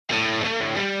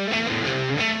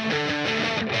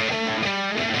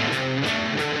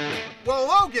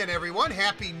everyone.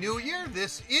 Happy New Year.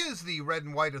 This is the Red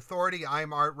and White Authority.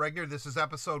 I'm Art Regner. This is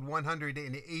episode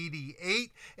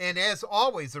 188. And as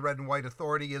always, the Red and White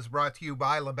Authority is brought to you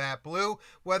by Labatt Blue.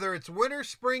 Whether it's winter,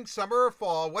 spring, summer, or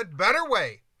fall, what better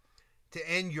way to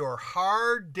end your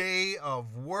hard day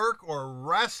of work or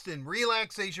rest and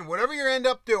relaxation, whatever you end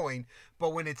up doing.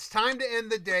 But when it's time to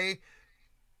end the day,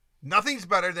 nothing's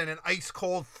better than an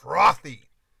ice-cold, frothy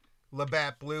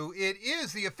Labatt Blue. It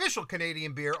is the official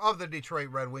Canadian beer of the Detroit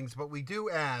Red Wings, but we do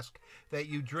ask that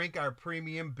you drink our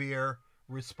premium beer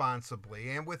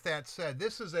responsibly. And with that said,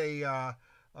 this is a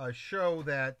show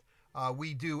that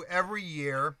we do every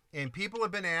year, and people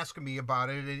have been asking me about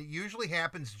it, and it usually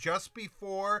happens just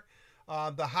before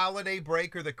the holiday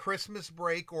break or the Christmas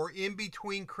break or in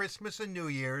between Christmas and New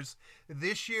Year's.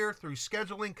 This year, through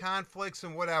scheduling conflicts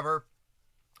and whatever,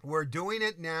 we're doing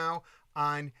it now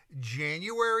on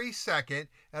January 2nd.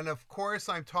 And of course,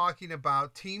 I'm talking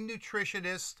about team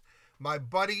nutritionist, my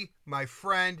buddy, my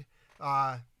friend,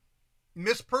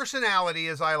 Miss Personality,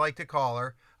 as I like to call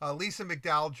her. Lisa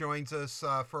McDowell joins us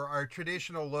for our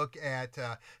traditional look at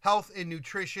health and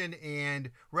nutrition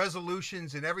and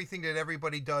resolutions and everything that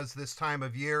everybody does this time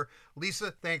of year.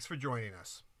 Lisa, thanks for joining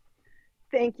us.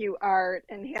 Thank you, Art,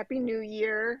 and Happy New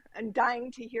Year. I'm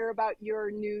dying to hear about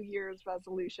your New Year's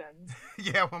resolutions.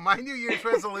 Yeah, well, my New Year's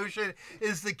resolution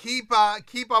is to keep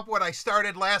up what I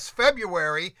started last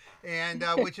February, and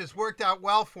which has worked out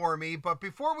well for me. But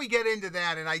before we get into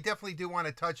that, and I definitely do want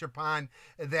to touch upon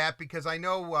that because I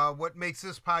know what makes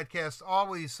this podcast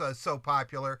always so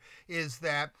popular is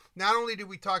that not only do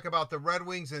we talk about the Red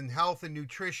Wings and health and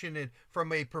nutrition and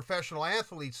from a professional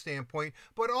athlete standpoint,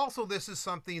 but also this is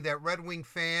something that Red Wing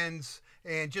fans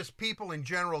and just people in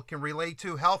general can relate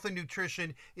to. Health and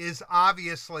nutrition is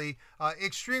obviously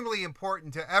extremely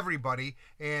important to everybody.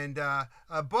 And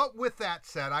but with that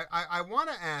said, I want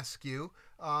to ask you,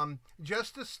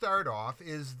 just to start off,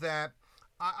 is that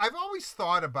I've always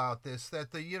thought about this, that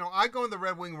I go in the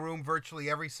Red Wing room virtually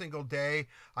every single day.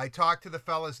 I talk to the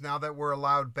fellas now that we're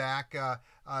allowed back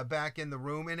in the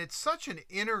room, and it's such an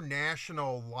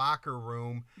international locker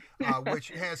room, which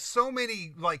has so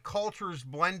many cultures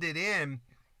blended in.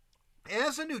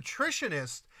 As a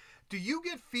nutritionist, do you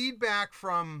get feedback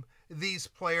from these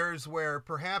players where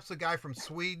perhaps a guy from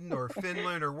Sweden or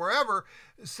Finland or wherever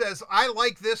says, I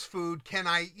like this food, can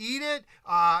I eat it?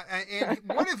 And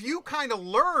what have you kind of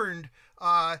learned?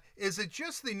 Is it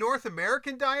just the North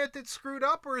American diet that's screwed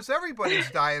up, or is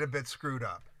everybody's diet a bit screwed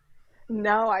up?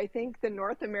 No, I think the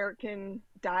North American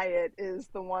diet is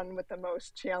the one with the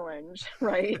most challenge,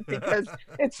 right? Because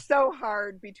it's so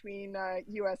hard between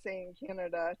USA and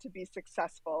Canada to be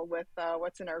successful with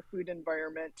what's in our food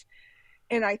environment.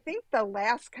 And I think the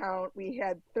last count, we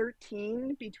had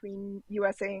 13 between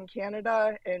USA and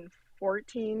Canada and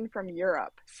 14 from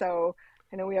Europe. So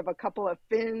I know we have a couple of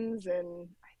Finns and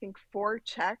I think 4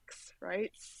 Czechs,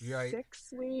 right? Right. 6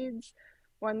 Swedes,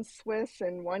 1 Swiss,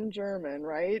 and 1 German,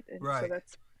 right? And Right. so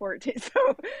that's 14.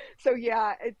 So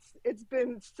yeah, it's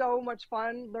been so much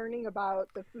fun learning about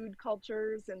the food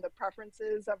cultures and the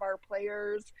preferences of our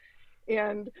players.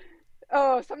 And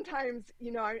oh, sometimes,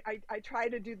 I try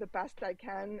to do the best I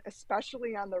can,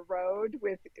 especially on the road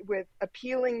with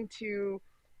appealing to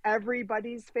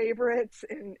everybody's favorites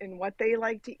and what they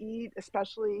like to eat,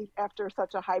 especially after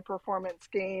such a high performance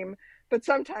game. But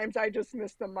sometimes I just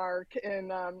miss the mark.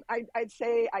 And I'd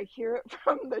say I hear it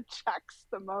from the Czechs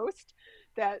the most,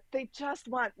 that they just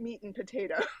want meat and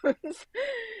potatoes.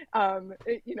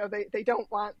 They don't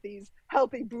want these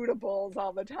healthy Buddha bowls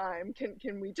all the time.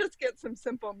 Can we just get some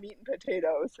simple meat and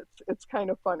potatoes? It's kind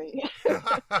of funny.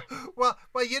 well,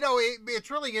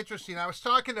 it's really interesting. I was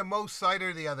talking to Mo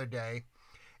Sider the other day,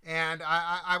 and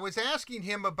I was asking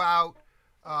him about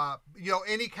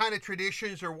any kind of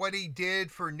traditions or what he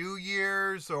did for New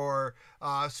Year's or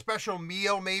special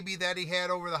meal maybe that he had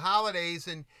over the holidays,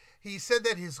 and he said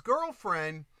that his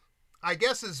girlfriend, I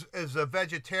guess, is a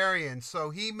vegetarian, so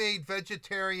he made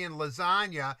vegetarian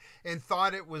lasagna and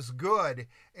thought it was good.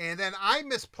 And then I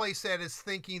misplaced that as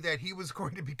thinking that he was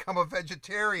going to become a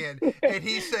vegetarian, and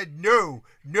he said, no,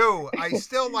 I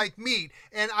still like meat.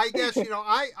 And I guess,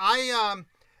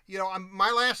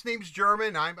 my last name's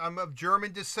German. I'm of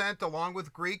German descent, along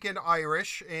with Greek and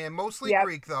Irish, and mostly Yep.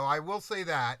 Greek, though. I will say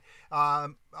that.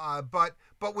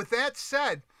 But with that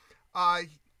said,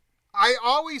 I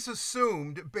always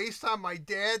assumed, based on my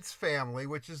dad's family,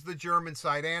 which is the German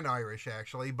side and Irish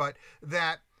actually, but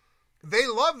that they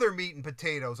love their meat and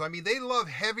potatoes. I mean, they love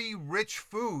heavy, rich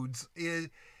foods.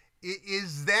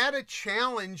 Is that a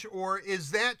challenge, or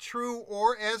is that true?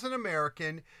 Or as an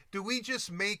American, do we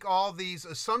just make all these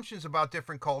assumptions about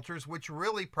different cultures, which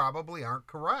really probably aren't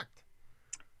correct?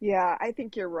 Yeah, I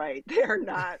think you're right. They're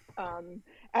not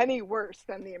any worse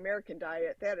than the American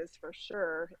diet, that is for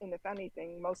sure. And if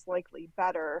anything, most likely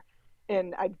better.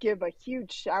 And I'd give a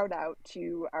huge shout out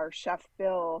to our chef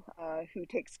Bill, who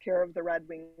takes care of the Red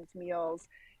Wings meals.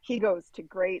 He goes to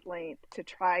great length to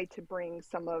try to bring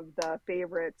some of the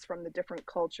favorites from the different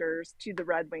cultures to the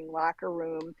Red Wing locker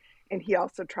room. And he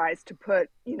also tries to put,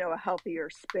 a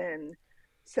healthier spin.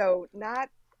 So, not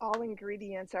all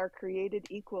ingredients are created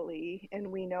equally,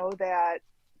 and we know that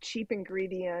cheap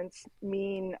ingredients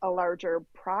mean a larger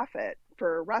profit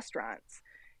for restaurants.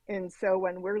 And so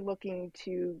when we're looking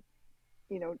to,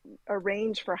 you know,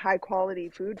 arrange for high quality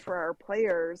food for our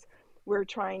players, we're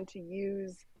trying to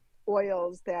use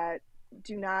oils that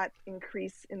do not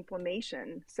increase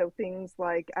inflammation. So things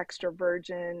like extra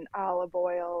virgin olive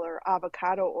oil or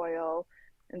avocado oil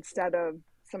instead of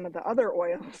some of the other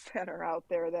oils that are out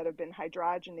there that have been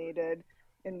hydrogenated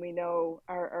and we know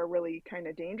are really kind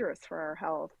of dangerous for our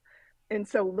health. And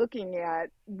so looking at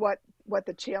what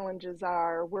the challenges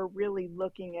are, we're really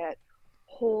looking at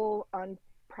whole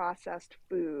unprocessed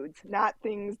foods, not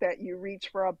things that you reach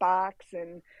for a box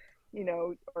and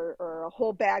or a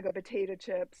whole bag of potato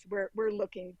chips. We're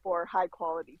looking for high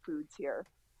quality foods here.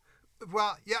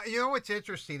 Well, yeah, you know what's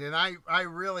interesting, and I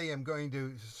really am going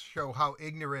to show how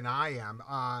ignorant I am.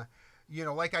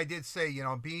 Like I did say,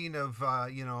 being of,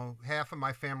 half of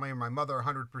my family and my mother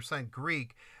 100%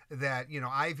 Greek, that,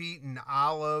 I've eaten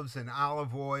olives and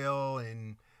olive oil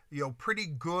and, pretty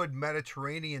good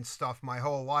Mediterranean stuff my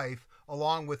whole life,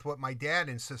 along with what my dad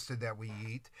insisted that we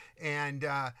eat. And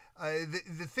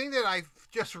the thing that I've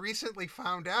just recently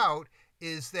found out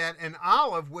is that an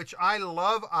olive, which I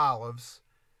love olives,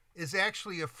 is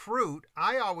actually a fruit.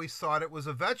 I always thought it was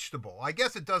a vegetable. I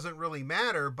guess it doesn't really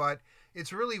matter, but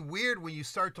it's really weird when you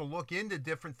start to look into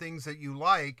different things that you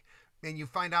like and you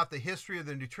find out the history of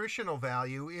the nutritional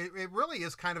value. It really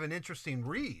is kind of an interesting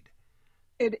read.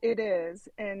 It is,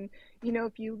 and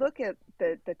if you look at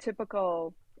the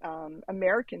typical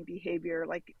American behavior,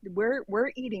 like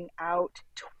we're eating out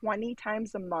 20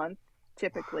 times a month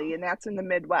typically, and that's in the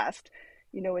Midwest.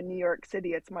 In New York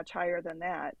City, it's much higher than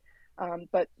that.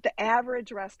 But the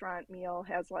average restaurant meal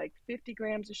has like 50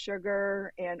 grams of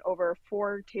sugar and over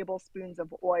 4 tablespoons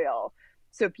of oil.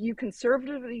 So if you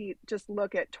conservatively just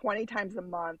look at 20 times a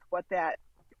month, what that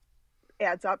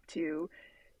adds up to,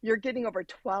 you're getting over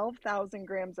 12,000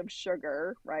 grams of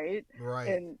sugar, right? Right.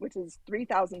 And which is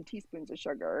 3,000 teaspoons of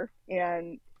sugar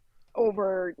and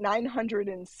over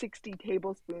 960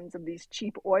 tablespoons of these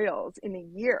cheap oils in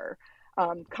a year,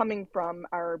 coming from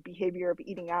our behavior of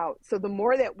eating out. So the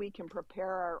more that we can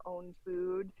prepare our own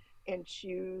food and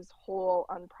choose whole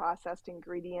unprocessed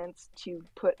ingredients to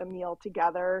put a meal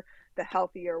together, the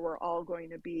healthier we're all going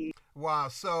to be. Wow.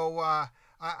 So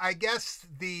I guess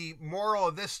the moral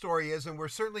of this story is, and we're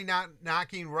certainly not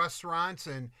knocking restaurants,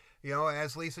 and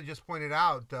as Lisa just pointed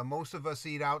out, most of us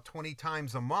eat out 20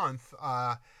 times a month.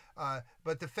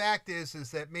 But the fact is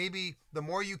that maybe the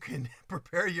more you can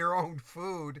prepare your own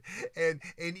food and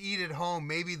eat at home,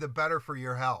 maybe the better for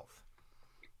your health.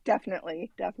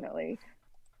 Definitely, definitely.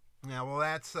 Yeah, well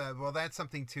that's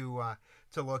something to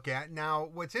look at. Now,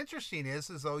 what's interesting is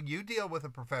though you deal with a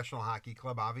professional hockey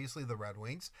club, obviously the Red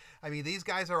Wings. I mean, these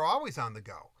guys are always on the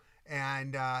go,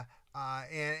 and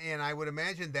and I would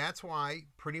imagine that's why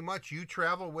pretty much you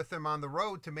travel with them on the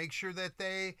road to make sure that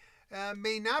they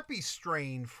may not be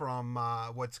strained from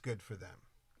what's good for them.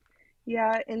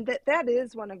 Yeah, and that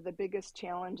is one of the biggest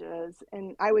challenges.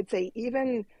 And I would say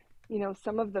even,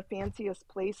 some of the fanciest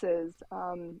places,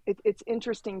 it's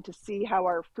interesting to see how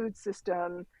our food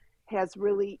system has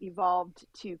really evolved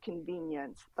to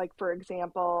convenience. Like, for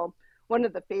example, one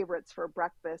of the favorites for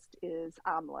breakfast is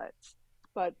omelets.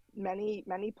 But many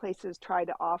places try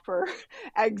to offer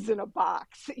eggs in a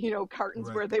box, cartons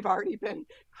Right. where they've already been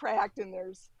cracked and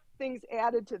there's things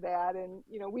added to that. And,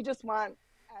 we just want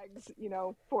eggs,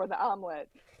 for the omelet.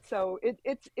 So it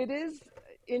is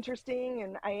interesting,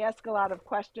 and I ask a lot of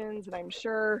questions, and I'm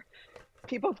sure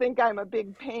people think I'm a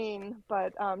big pain,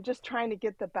 but just trying to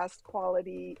get the best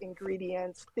quality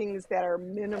ingredients, things that are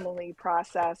minimally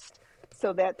processed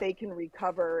so that they can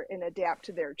recover and adapt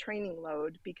to their training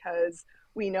load because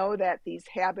we know that these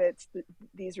habits,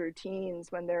 these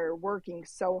routines, when they're working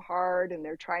so hard and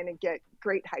they're trying to get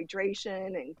great hydration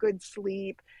and good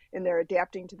sleep and they're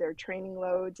adapting to their training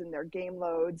loads and their game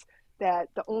loads, that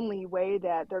the only way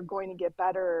that they're going to get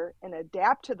better and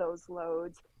adapt to those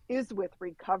loads is with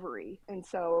recovery. And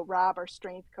so Rob, our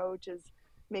strength coach, is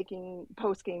making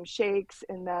post game shakes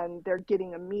and then they're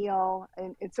getting a meal.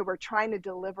 And so we're trying to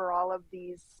deliver all of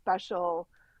these special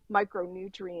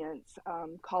micronutrients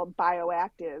called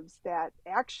bioactives that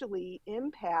actually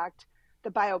impact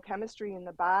the biochemistry in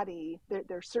the body.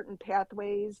 There's certain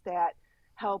pathways that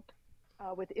help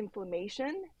with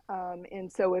inflammation.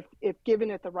 And so, if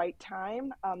given at the right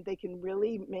time, they can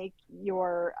really make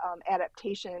your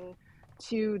adaptation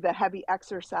to the heavy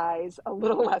exercise a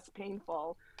little less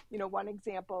painful. One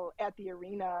example at the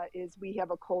arena is we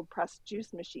have a cold press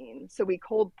juice machine. So we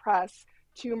cold press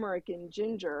turmeric and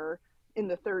ginger in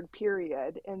the third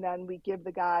period, and then we give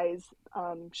the guys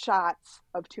shots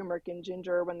of turmeric and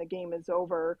ginger when the game is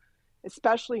over,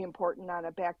 especially important on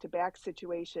a back-to-back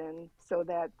situation so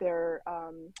that their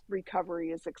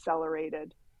recovery is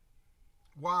accelerated.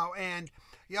 Wow, and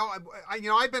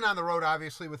I've been on the road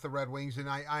obviously with the Red Wings, and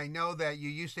I know that you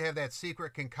used to have that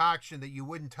secret concoction that you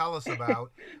wouldn't tell us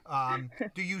about.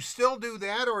 Do you still do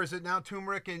that, or is it now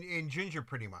turmeric and ginger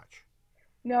pretty much?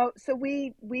 No, so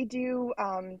we do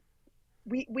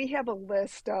we have a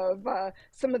list of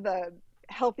some of the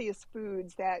healthiest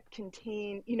foods that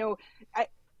contain, I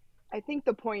I think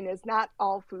the point is not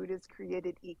all food is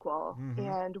created equal, Mm-hmm.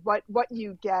 and what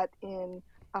you get in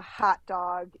a hot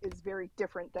dog is very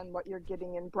different than what you're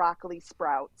getting in broccoli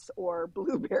sprouts or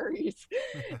blueberries.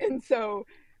 And so,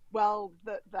 while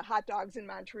the hot dogs in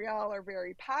Montreal are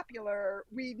very popular,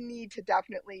 we need to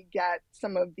definitely get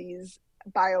some of these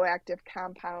bioactive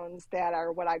compounds that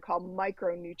are what I call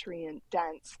micronutrient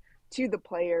dense to the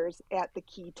players at the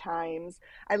key times.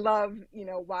 I love,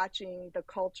 watching the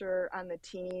culture on the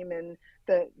team, and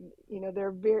the,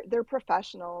 they're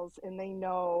professionals, and they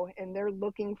know, and they're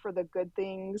looking for the good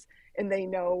things, and they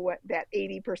know what that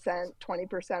 80%,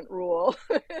 20% rule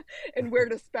and where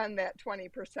to spend that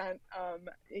 20%,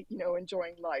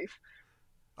 enjoying life.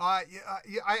 I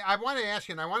want to ask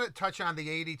you, and I want to touch on the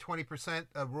 80-20%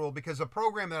 rule because the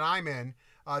program that I'm in,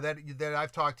 that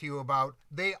I've talked to you about,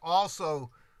 they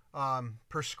also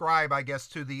prescribe, I guess,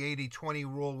 to the 80-20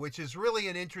 rule, which is really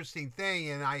an interesting thing,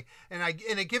 and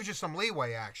it gives you some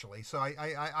leeway actually. So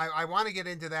I want to get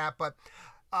into that, but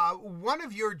one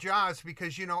of your jobs,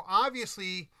 because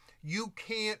obviously you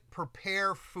can't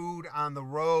prepare food on the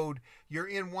road. You're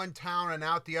in one town and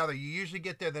out the other. You usually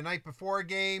get there the night before a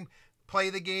game, play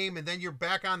the game, and then you're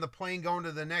back on the plane going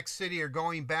to the next city or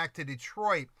going back to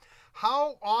Detroit.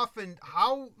 How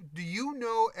do you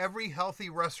know every healthy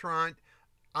restaurant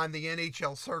on the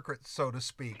NHL circuit, so to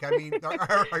speak? I mean,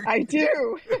 I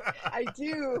do. I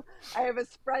do. I have a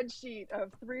spreadsheet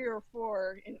of three or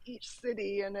four in each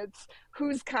city, and it's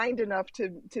who's kind enough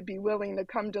to be willing to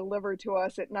come deliver to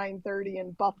us at 9:30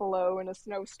 in Buffalo in a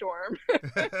snowstorm,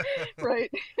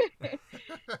 right?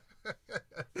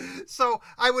 So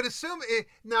I would assume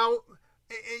now,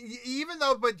 even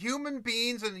though, but human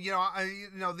beings, and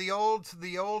the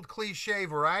old cliche,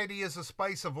 variety is a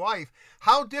spice of life.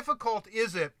 How difficult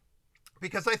is it?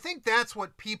 Because I think that's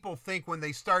what people think when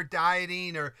they start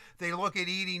dieting or they look at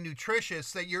eating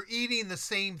nutritious, that you're eating the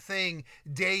same thing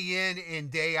day in and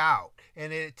day out,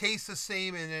 and it tastes the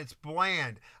same and it's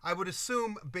bland. I would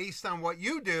assume, based on what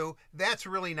you do, that's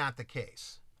really not the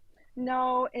case.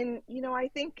 No, and I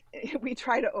think we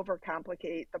try to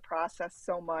overcomplicate the process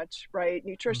so much, right?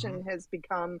 Mm-hmm. Nutrition has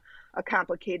become a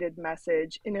complicated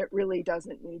message, and it really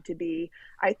doesn't need to be.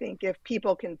 I think if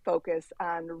people can focus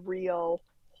on real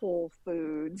whole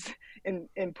foods and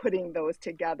putting those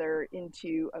together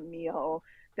into a meal,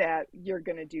 that you're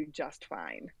going to do just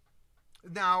fine.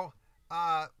 Now,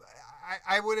 I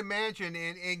would imagine,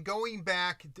 and going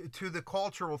back to the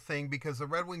cultural thing, because the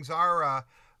Red Wings are,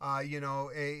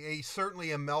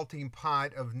 certainly a melting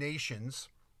pot of nations.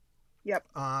 Yep.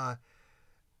 Uh,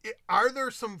 are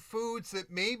there some foods that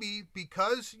maybe,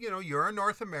 because you're a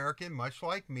North American much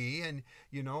like me, and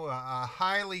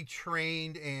highly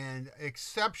trained and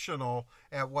exceptional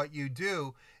at what you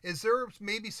do, is there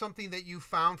maybe something that you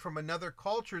found from another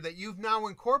culture that you've now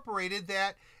incorporated,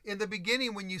 that in the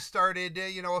beginning when you started,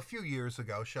 a few years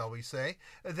ago, shall we say,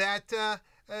 that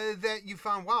you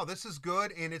found, wow, this is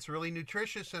good and it's really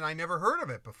nutritious and I never heard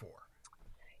of it before?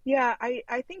 Yeah,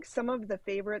 I think some of the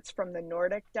favorites from the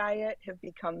Nordic diet have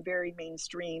become very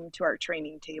mainstream to our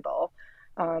training table.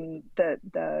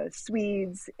 The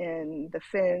Swedes and the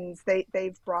Finns,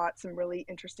 they've brought some really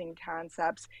interesting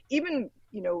concepts. Even,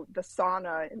 the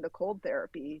sauna and the cold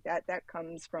therapy, that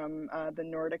comes from the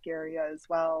Nordic area as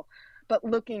well. But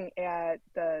looking at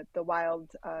the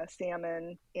wild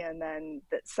salmon, and then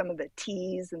some of the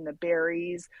teas and the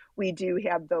berries, we do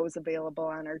have those available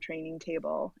on our training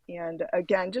table. And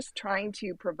again, just trying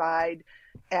to provide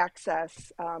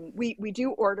access. We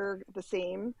do order the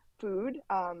same food.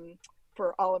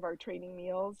 for all of our training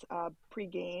meals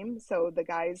pre-game, so the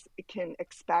guys can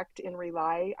expect and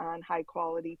rely on high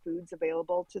quality foods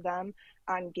available to them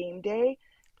on game day.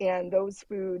 And those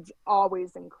foods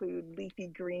always include leafy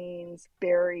greens,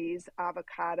 berries,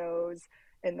 avocados,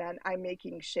 and then I'm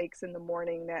making shakes in the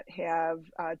morning that have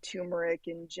turmeric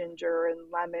and ginger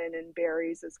and lemon and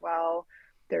berries as well.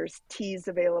 There's teas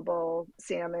available,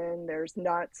 salmon, there's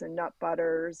nuts and nut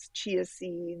butters, chia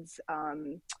seeds,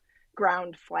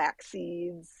 ground flax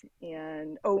seeds,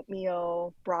 and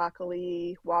oatmeal,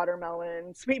 broccoli,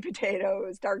 watermelon, sweet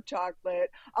potatoes, dark chocolate,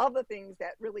 all the things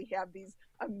that really have these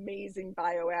amazing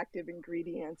bioactive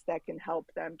ingredients that can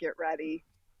help them get ready.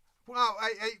 Well,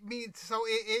 I mean, so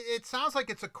it sounds like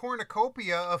it's a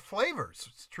cornucopia of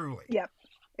flavors, truly. Yep,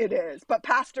 it is. But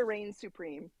pasta reigns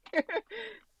supreme.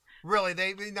 Really,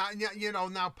 they not,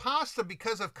 now pasta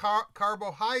because of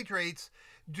carbohydrates.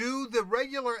 Do the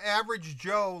regular average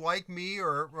Joe like me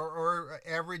or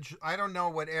average? I don't know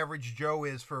what average Joe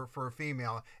is for a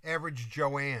female. Average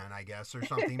Joanne, I guess, or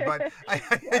something. But I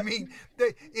Yep. mean,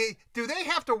 do they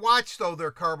have to watch though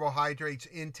their carbohydrates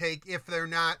intake if they're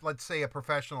not, let's say, a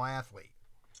professional athlete?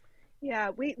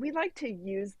 Yeah, we like to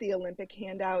use the Olympic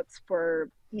handouts for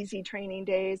easy training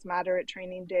days, moderate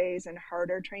training days, and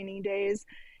harder training days.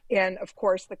 And of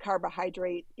course, the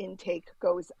carbohydrate intake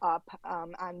goes up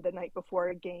on the night before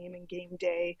a game and game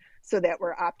day so that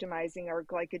we're optimizing our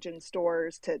glycogen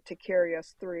stores to carry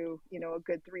us through, a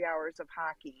good 3 hours of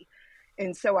hockey.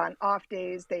 And so on off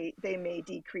days, they may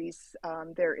decrease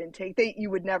their intake.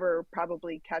 You would never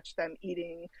probably catch them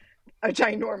eating a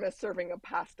ginormous serving of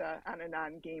pasta on a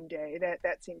non-game day.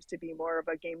 That seems to be more of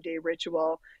a game day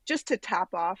ritual, just to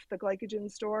top off the glycogen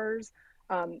stores.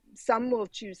 Some will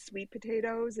choose sweet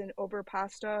potatoes and over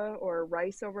pasta, or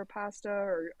rice over pasta,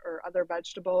 or other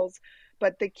vegetables.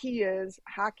 But the key is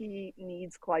hockey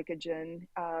needs glycogen.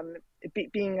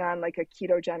 Being on like a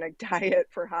ketogenic diet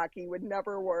for hockey would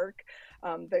never work.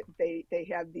 They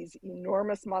have these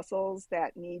enormous muscles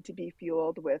that need to be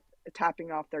fueled with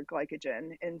topping off their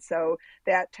glycogen. And so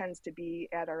that tends to be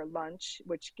at our lunch,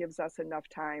 which gives us enough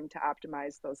time to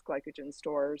optimize those glycogen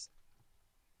stores.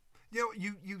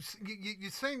 You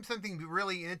saying something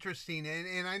really interesting,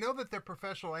 and I know that they're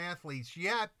professional athletes.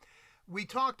 Yet, we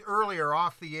talked earlier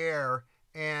off the air,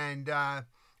 and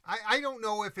I don't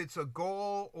know if it's a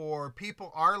goal or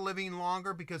people are living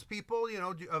longer because people,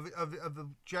 of the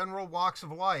general walks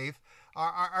of life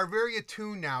are very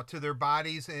attuned now to their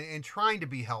bodies and trying to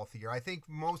be healthier. I think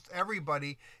most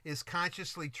everybody is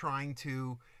consciously trying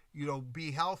to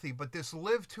be healthy, but this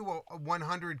live to a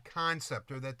 100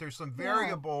 concept, or that there's some Yeah.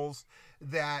 variables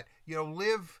that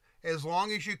live as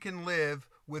long as you can live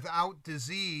without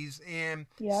disease, and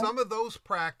Yep. some of those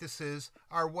practices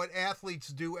are what athletes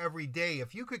do every day.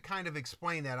 If you could kind of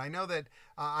explain that. I know that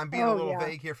I'm being a Oh, little yeah.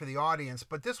 vague here for the audience,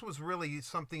 but this was really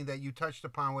something that you touched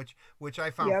upon, which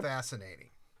I found Yep.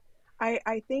 fascinating.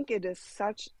 I think it is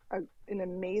such an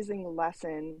amazing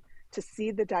lesson to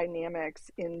see the dynamics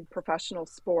in professional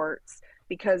sports,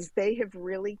 because they have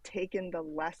really taken the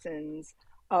lessons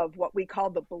of what we call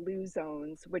the blue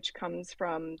zones, which comes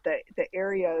from the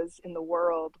areas in the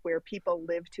world where people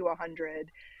live to 100.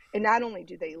 And not only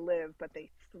do they live, but they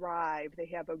thrive. They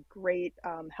have a great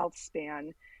health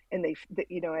span. And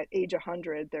at age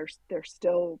 100, they're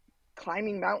still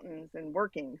climbing mountains and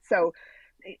working. So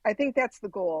I think that's the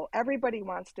goal. Everybody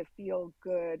wants to feel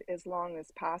good as long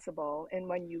as possible. And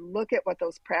when you look at what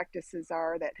those practices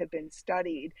are that have been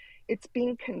studied, it's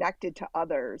being connected to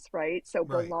others, right? So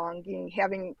Right. belonging,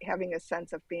 having a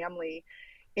sense of family.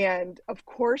 And of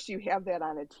course you have that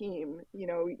on a team.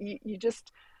 You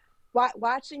just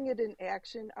watching it in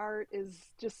action, art is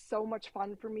just so much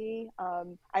fun for me.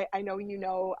 I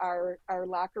know our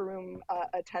locker room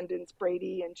attendants,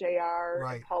 Brady and JR and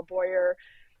Right. Paul Boyer,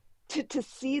 to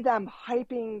see them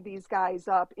hyping these guys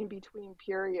up in between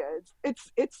periods.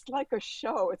 It's like a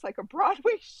show. It's like a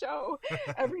Broadway show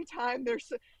every time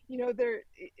there's there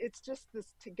it's just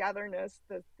this togetherness,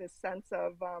 this sense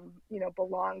of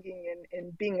belonging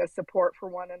and being a support for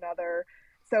one another.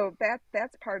 So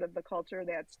that's part of the culture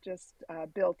that's just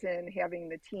built in, having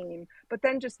the team, but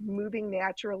then just moving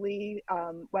naturally,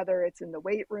 whether it's in the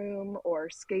weight room or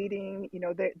skating.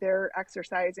 They're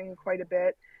exercising quite a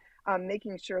bit,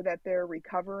 making sure that they're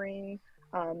recovering.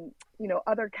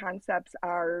 Other concepts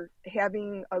are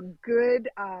having a good,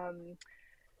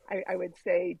 I would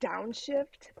say,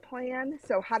 downshift plan.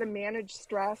 So, how to manage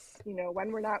stress,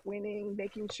 when we're not winning,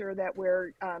 making sure that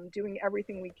we're doing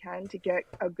everything we can to get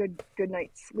a good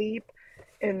night's sleep.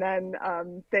 And then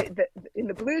in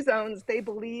the blue zones, they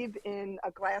believe in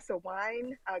a glass of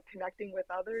wine, connecting with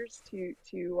others to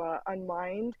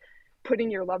unwind.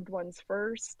 putting your loved ones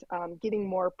first, getting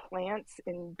more plants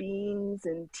and beans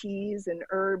and teas and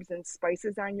herbs and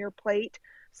spices on your plate.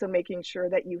 So making sure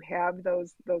that you have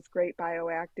those great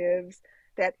bioactives.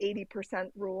 That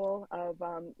 80% rule of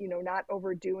not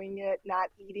overdoing it, not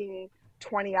eating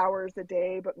 20 hours a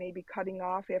day, but maybe cutting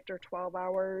off after 12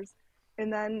 hours.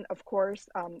 And then, of course,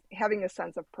 having a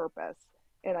sense of purpose.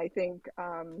 And I think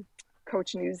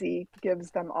Coach Newsy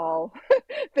gives them all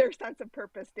their sense of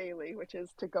purpose daily, which is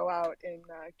to go out and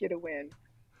get a win.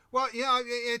 Well, yeah,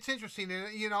 it's interesting,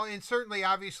 and and certainly,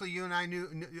 obviously, you and I knew,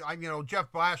 Jeff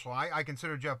Blashill. I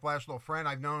consider Jeff Blashill a friend.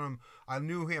 I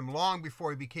knew him long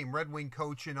before he became Red Wing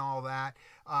coach and all that.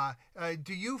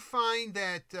 Do you find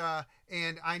that,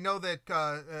 and I know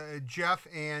that Jeff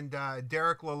and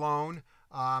Derek Lalone,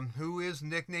 who is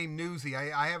nicknamed Newsy.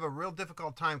 I have a real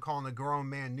difficult time calling a grown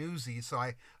man Newsy, so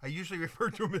I usually refer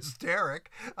to him as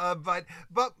Derek. But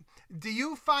do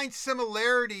you find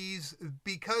similarities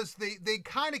because they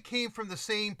kind of came from the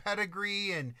same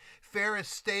pedigree and Ferris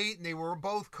State, and they were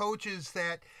both coaches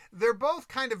that they're both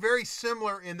kind of very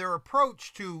similar in their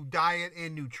approach to diet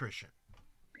and nutrition?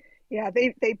 Yeah,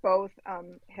 they both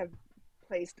have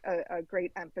placed a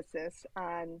great emphasis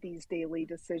on these daily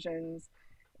decisions,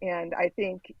 and I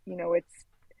think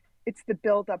it's the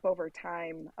buildup over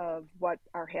time of what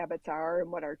our habits are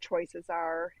and what our choices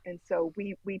are, and so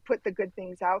we put the good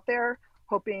things out there,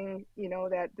 hoping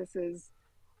that this is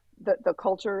the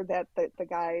culture that the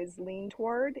guys lean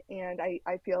toward. And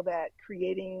I feel that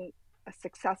creating a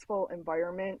successful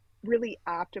environment, really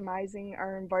optimizing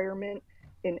our environment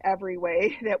in every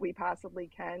way that we possibly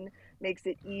can, makes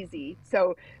it easy.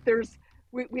 So there's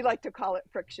we like to call it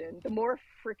friction. The more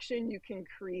friction you can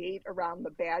create around the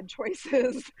bad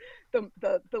choices,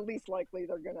 the least likely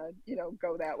they're gonna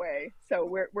go that way. So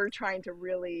we're trying to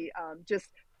really just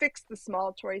fix the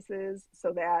small choices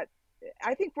so that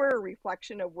I think we're a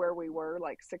reflection of where we were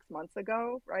like 6 months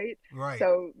ago, right? Right.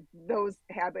 So those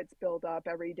habits build up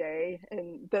every day,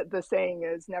 and the saying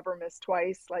is never miss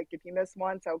twice. Like if you miss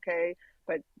once, okay,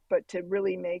 but to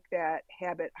really make that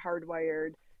habit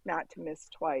hardwired, not to miss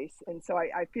twice. And so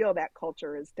I feel that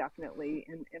culture is definitely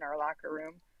in our locker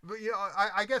room. But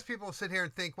I guess people sit here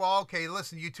and think, well, okay,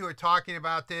 listen, you two are talking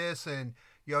about this, and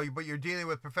but you're dealing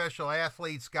with professional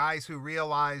athletes, guys who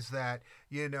realize that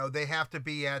they have to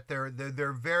be at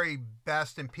their very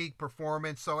best and peak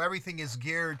performance. So everything is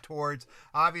geared towards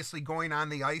obviously going on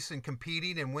the ice and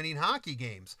competing and winning hockey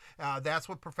games. That's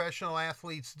what professional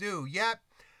athletes do. Yet.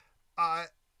 Uh,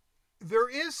 there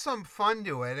is some fun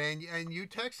to it, and you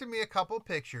texted me a couple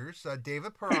pictures.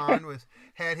 David Perron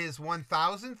had his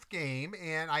 1,000th game,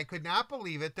 and I could not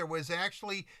believe it. There was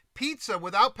actually pizza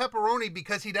without pepperoni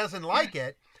because he doesn't like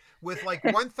it, with like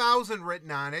 1,000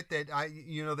 written on it that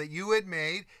you had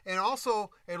made, and also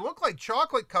it looked like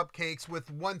chocolate cupcakes with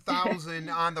 1,000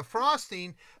 on the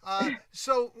frosting.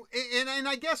 So and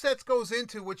I guess that goes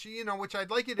into which I'd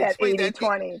like you to That explain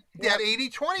 80/20. that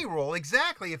Yep. 80/20 rule.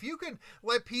 Exactly. If you could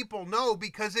let people know,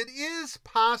 because it is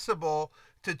possible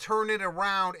to turn it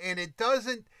around, and it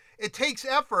takes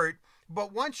effort,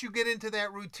 but once you get into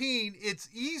that routine, it's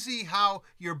easy how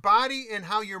your body and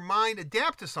how your mind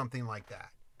adapt to something like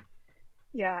that.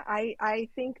 Yeah, I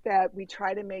think that we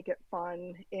try to make it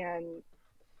fun. And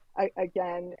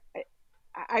again,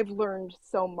 I've learned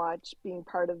so much being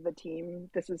part of the team.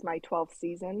 This is my 12th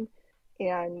season,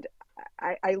 and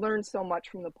I learned so much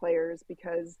from the players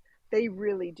because they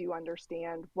really do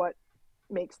understand what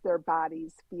makes their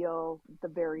bodies feel the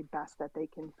very best that they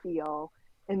can feel.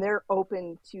 And they're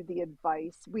open to the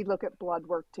advice. We look at blood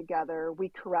work together, we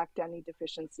correct any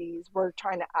deficiencies, we're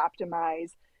trying to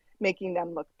optimize making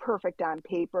them look perfect on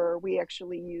paper. We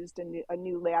actually used a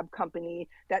new lab company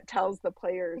that tells the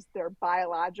players their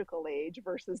biological age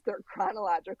versus their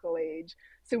chronological age,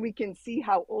 so we can see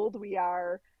how old we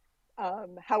are,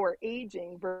 how we're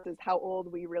aging versus how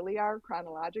old we really are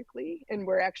chronologically, and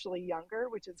we're actually younger,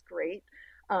 which is great.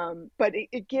 But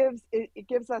it gives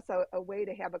us a way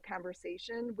to have a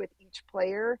conversation with each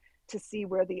player to see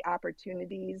where the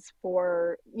opportunities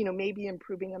for maybe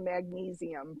improving a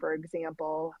magnesium, for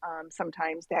example.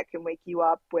 Sometimes that can wake you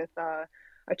up with a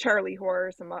Charlie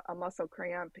horse, a muscle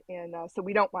cramp, and so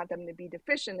we don't want them to be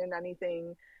deficient in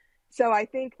anything. So I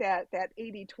think that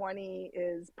 80/20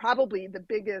 is probably the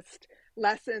biggest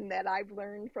lesson that I've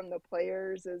learned from the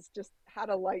players, is just how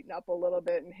to lighten up a little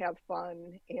bit and have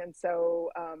fun. And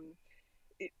so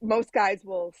most guys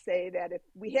will say that if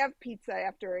we have pizza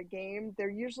after a game, they're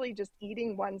usually just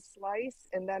eating one slice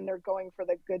and then they're going for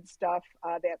the good stuff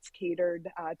that's catered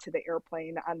to the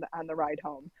airplane on the ride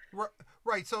home.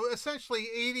 Right. So essentially,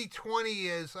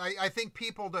 80-20 is, I think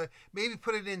people, to maybe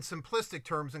put it in simplistic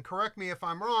terms, and correct me if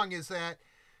I'm wrong, is that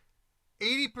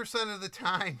 80% of the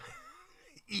time,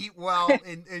 eat well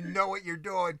and know what you're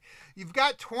doing. You've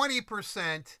got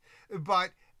 20%,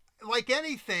 but like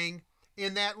anything,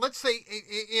 in that, let's say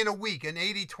in a week, an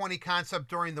 80-20 concept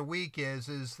during the week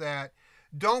is that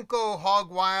don't go hog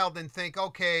wild and think,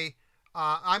 okay,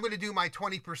 I'm going to do my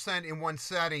 20% in one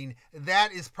setting.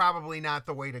 That is probably not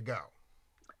the way to go.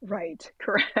 Right,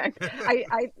 correct.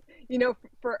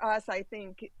 For us, I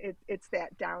think it's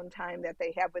that downtime that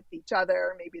they have with each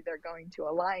other. Maybe they're going to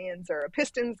a Lions or a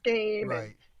Pistons game and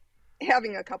Right.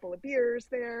 having a couple of beers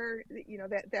there.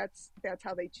 That's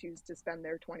how they choose to spend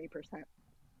their 20%.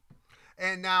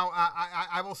 And now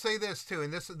I will say this too,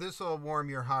 and this will warm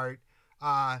your heart.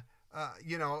 I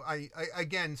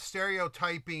again,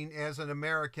 stereotyping as an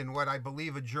American what I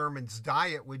believe a German's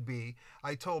diet would be.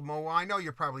 I told Mo, well, I know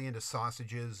you're probably into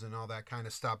sausages and all that kind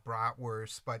of stuff,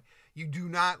 bratwurst, but you do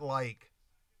not like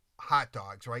hot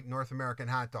dogs, right? North American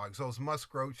hot dogs. Those must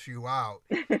gross you out.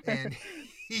 And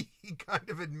he kind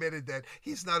of admitted that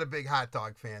he's not a big hot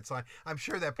dog fan. So I'm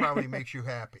sure that probably makes you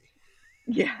happy.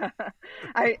 Yeah,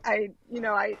 I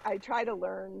try to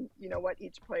learn, what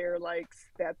each player likes.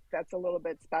 That's a little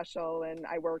bit special, and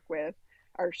I work with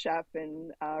our chef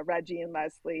and Reggie and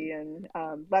Leslie, and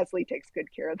Leslie takes good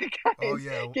care of the Oh, guys,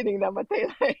 yeah. getting them what they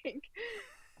like.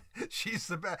 She's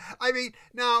the best. I mean,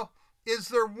 now, is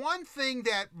there one thing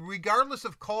that, regardless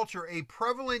of culture, a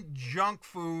prevalent junk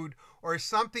food or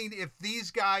something, if these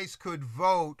guys could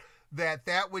vote,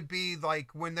 that would be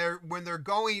like when they're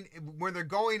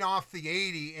going off the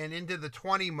 80 and into the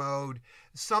 20 mode,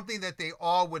 something that they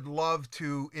all would love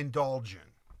to indulge in?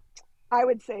 I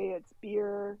would say it's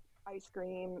beer, ice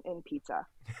cream, and pizza.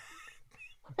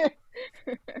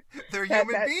 They're that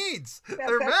human that beings. that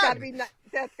They're that's got to men. be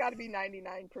that's got to be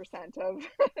 99% of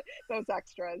those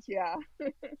extras. Yeah.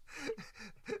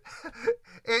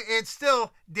 And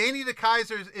still, Danny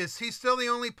DeKaiser, is he still the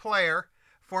only player,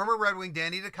 former Red Wing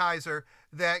Danny DeKaiser,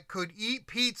 that could eat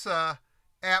pizza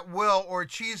at will or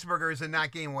cheeseburgers and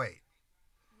not gain weight?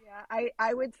 Yeah,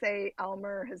 I would say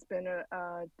Elmer has been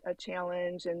a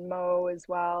challenge, and Mo as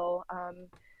well.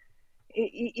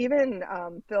 Even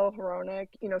Phil Hronik,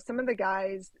 some of the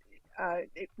guys,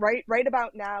 right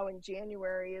about now in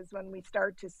January is when we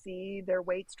start to see their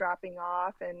weights dropping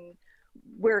off, and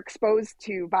we're exposed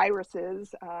to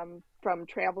viruses from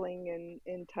traveling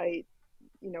in tight,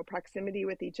 proximity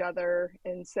with each other.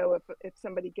 And so if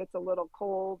somebody gets a little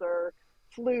cold or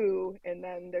flu, and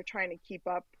then they're trying to keep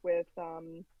up with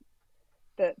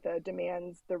the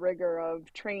demands, the rigor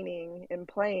of training and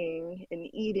playing and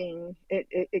eating,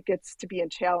 it gets to be a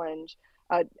challenge.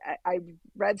 I've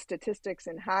read statistics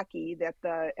in hockey that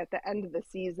at the end of the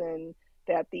season,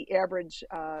 that the average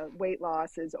weight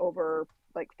loss is over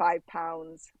like 5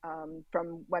 pounds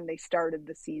from when they started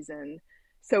the season.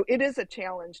 So it is a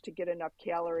challenge to get enough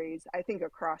calories, I think,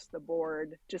 across the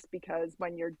board, just because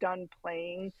when you're done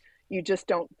playing, you just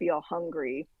don't feel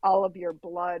hungry. All of your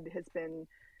blood has been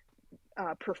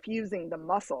perfusing the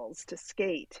muscles to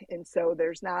skate. And so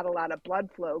there's not a lot of blood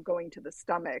flow going to the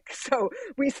stomach. So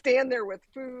we stand there with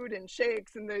food and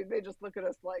shakes, and they just look at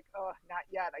us like, oh, not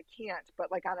yet, I can't.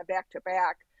 But like on a back to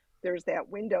back, there's that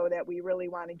window that we really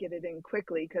want to get it in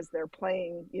quickly because they're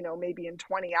playing, maybe in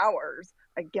 20 hours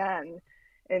again.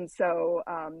 And so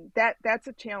that's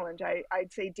a challenge.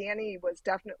 I'd say Danny was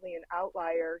definitely an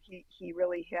outlier. He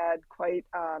really had quite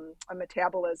a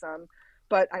metabolism,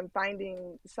 but I'm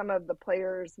finding some of the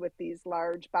players with these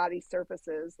large body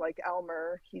surfaces like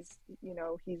Elmer, he's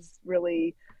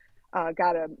really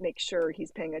got to make sure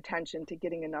he's paying attention to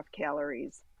getting enough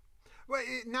calories. Well,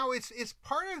 now it's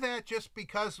part of that just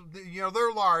because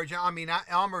they're large. I mean,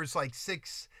 Elmer's like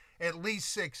at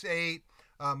least 6'8".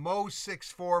 Mo's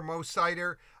 6'4", Mo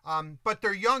Sider, but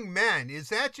they're young men. Is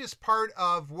that just part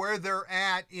of where they're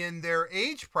at in their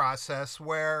age process,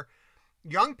 where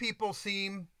young people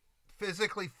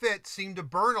physically fit seem to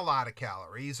burn a lot of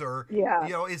calories, or Yeah,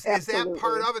 is that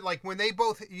part absolutely. of it? Like when they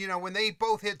both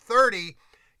hit 30,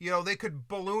 they could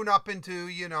balloon up into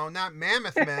not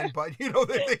mammoth men, but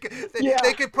they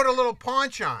Yeah, could put a little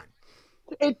paunch on.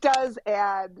 it does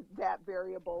add that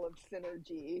variable of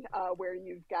synergy where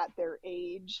you've got their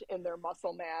age and their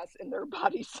muscle mass and their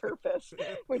body surface,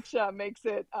 which makes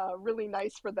it really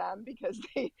nice for them because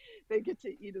they get to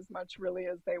eat as much really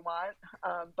as they want.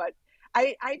 But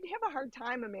I'd have a hard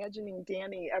time imagining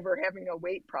Danny ever having a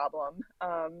weight problem.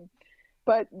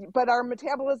 But our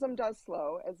metabolism does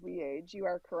slow as we age. You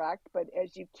are correct. But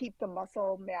as you keep the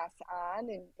muscle mass on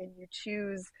and you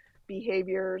choose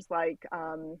behaviors like,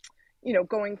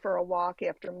 going for a walk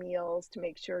after meals to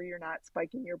make sure you're not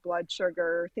spiking your blood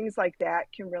sugar, things like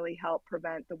that can really help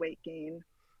prevent the weight gain.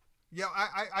 Yeah,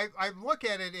 I look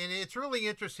at it and it's really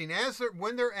interesting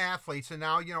when they're athletes, and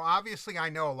now obviously I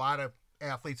know a lot of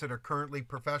athletes that are currently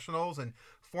professionals and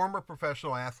former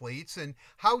professional athletes, and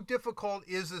how difficult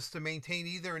is this to maintain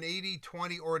either an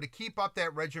 80-20 or to keep up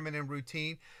that regimen and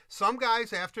routine. Some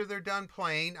guys, after they're done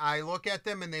playing, I look at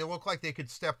them and they look like they could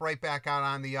step right back out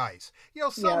on the ice.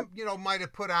 Yep. Some might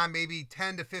have put on maybe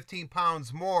 10 to 15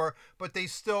 pounds more, but they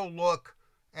still look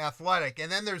athletic.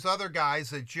 And then there's other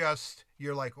guys that just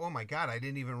you're like, oh my god, I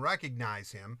didn't even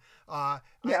recognize him.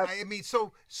 Yep. I mean,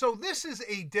 so this is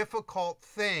a difficult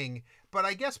thing. But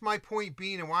I guess my point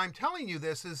being, and why I'm telling you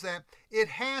this, is that it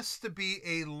has to be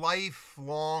a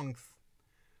lifelong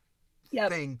Yep.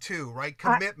 thing too, right?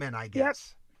 I, Commitment, I yep.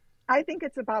 guess. I think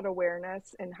it's about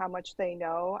awareness and how much they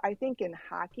know. I think in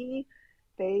hockey,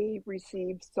 they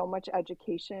receive so much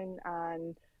education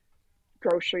on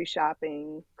grocery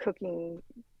shopping, cooking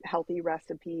healthy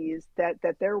recipes that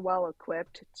they're well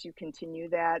equipped to continue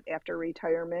that after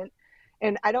retirement.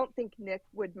 And I don't think Nick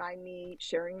would mind me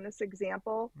sharing this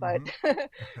example, but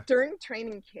Mm-hmm. during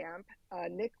training camp,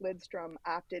 Nick Lidstrom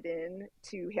opted in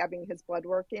to having his blood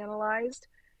work analyzed,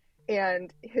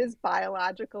 and his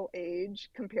biological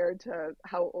age compared to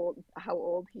how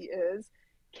old he is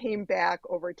came back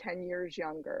over 10 years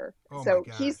younger. Oh my So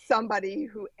he's gosh. somebody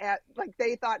who like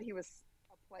they thought he was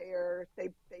a player. They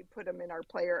put him in our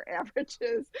player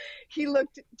averages. He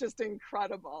looked just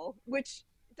incredible, which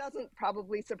doesn't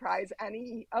probably surprise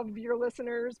any of your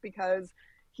listeners because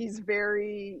he's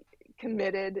very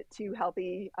committed to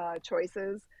healthy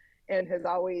choices and has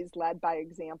always led by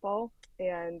example.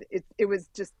 And it was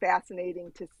just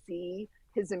fascinating to see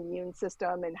his immune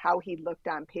system and how he looked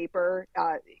on paper,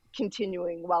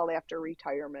 continuing well after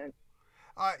retirement.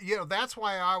 That's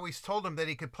why I always told him that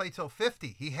he could play till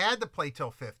 50. He had to play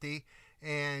till 50,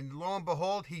 and lo and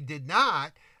behold, he did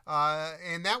not.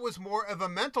 And that was more of a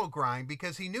mental grind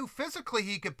because he knew physically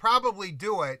he could probably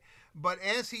do it. But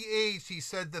as he aged, he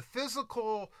said the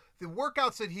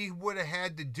workouts that he would have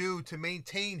had to do to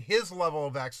maintain his level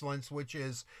of excellence, which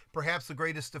is perhaps the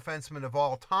greatest defenseman of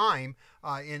all time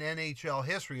in NHL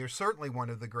history, or certainly one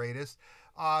of the greatest,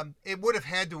 it would have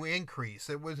had to increase.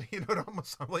 It was, it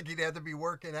almost sounded like he'd had to be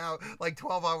working out like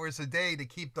 12 hours a day to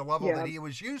keep the level that Yeah. he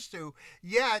was used to.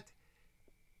 Yet,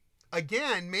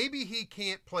 again, maybe he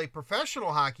can't play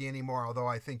professional hockey anymore, although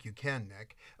I think you can,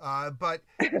 Nick. But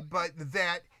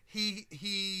that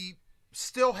he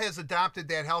still has adopted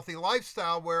that healthy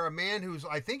lifestyle where a man who's,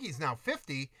 I think he's now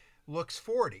 50, looks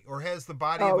 40 or has the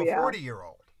body of Oh a yeah.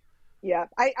 40-year-old. Yeah.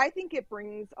 I think it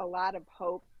brings a lot of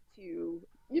hope to,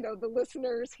 the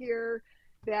listeners here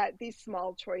that these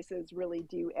small choices really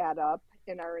do add up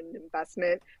and are an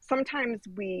investment. Sometimes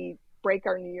we break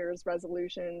our New Year's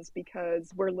resolutions because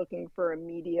we're looking for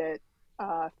immediate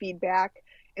feedback.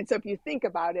 And so if you think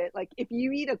about it, like if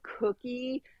you eat a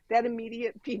cookie, that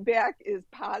immediate feedback is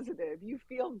positive. You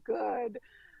feel good.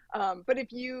 But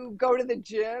if you go to the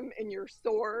gym and you're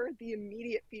sore, the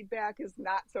immediate feedback is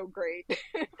not so great,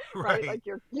 right? Right. Like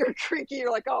you're creaky.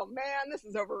 You're like, oh man, this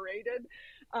is overrated.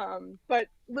 But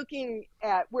looking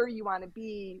at where you want to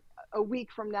be a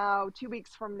week from now, 2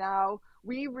 weeks from now,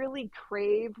 we really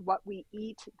crave what we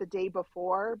eat the day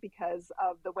before because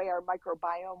of the way our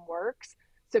microbiome works.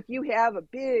 So if you have a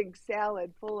big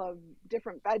salad full of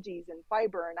different veggies and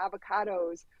fiber and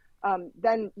avocados,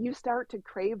 then you start to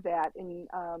crave that. And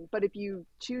but if you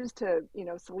choose to,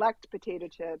 select potato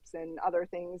chips and other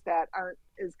things that aren't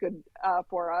as good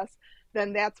for us,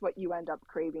 then that's what you end up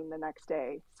craving the next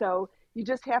day. So you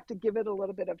just have to give it a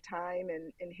little bit of time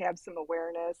and have some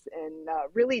awareness and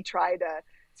really try to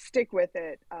stick with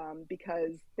it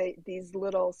because these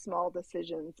little small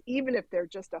decisions, even if they're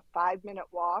just a 5-minute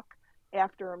walk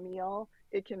after a meal,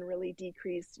 it can really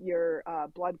decrease your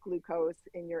blood glucose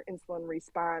and your insulin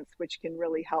response, which can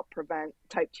really help prevent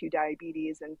type 2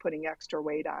 diabetes and putting extra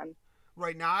weight on.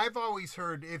 Right. Now, I've always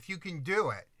heard if you can do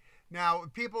it. Now,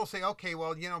 people say, okay,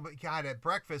 well, but God, at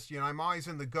breakfast, I'm always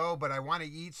in the go, but I want to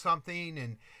eat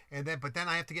something, but then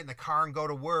I have to get in the car and go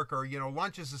to work, or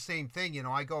lunch is the same thing.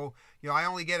 I go, I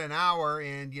only get an hour,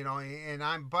 and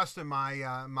I'm busting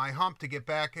my hump to get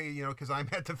back, because I'm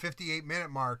at the 58-minute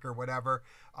mark or whatever.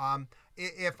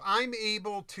 If I'm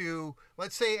able to,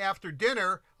 let's say after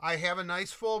dinner, I have a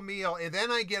nice full meal, and then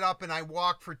I get up and I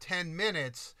walk for 10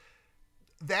 minutes.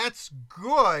 that's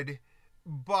good,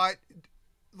 but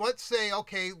let's say,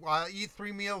 okay, well, I eat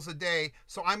 3 meals a day,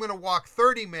 so I'm going to walk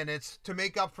 30 minutes to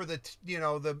make up for the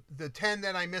 10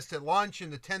 that I missed at lunch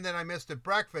and the 10 that I missed at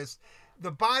breakfast.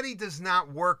 The body does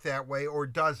not work that way, or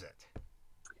does it?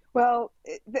 Well,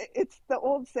 it's the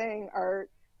old saying, Art,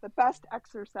 the best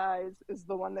exercise is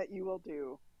the one that you will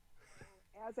do. So,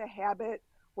 as a habit,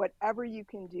 whatever you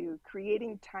can do,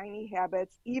 creating tiny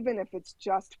habits, even if it's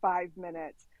just 5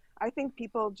 minutes. I think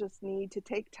people just need to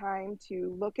take time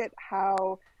to look at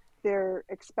how they're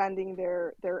expending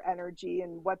their energy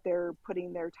and what they're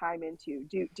putting their time into.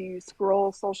 Do you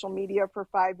scroll social media for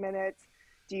 5 minutes?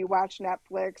 Do you watch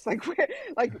Netflix? Like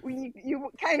you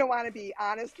kind of want to be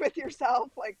honest with yourself,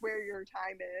 like where your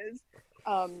time is.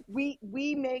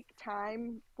 We make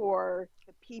time for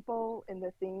the people and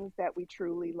the things that we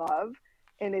truly love.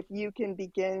 And if you can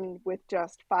begin with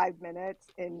just 5 minutes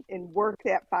and work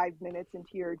that 5 minutes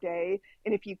into your day,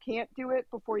 and if you can't do it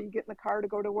before you get in the car to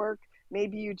go to work,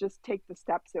 maybe you just take the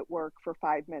steps at work for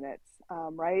 5 minutes,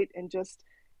 right? And just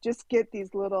get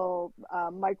these little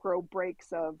micro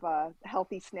breaks of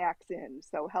healthy snacks in.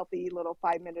 So healthy little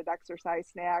 5 minute exercise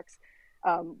snacks.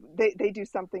 They do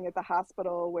something at the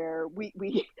hospital where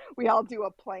we all do a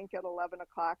plank at 11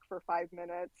 o'clock for 5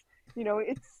 minutes.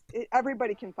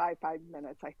 Everybody can 5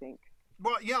 minutes, I think.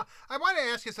 Well, yeah, I want to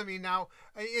ask you something now,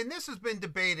 and this has been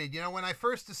debated. When I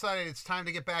first decided it's time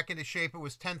to get back into shape, it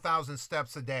was 10,000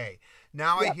 steps a day.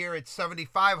 Now I Yep. hear it's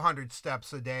 7,500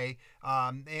 steps a day.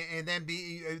 And then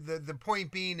the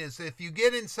point being is if you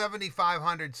get in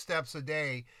 7,500 steps a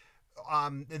day,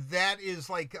 that is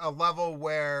like a level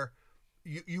where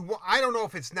you I don't know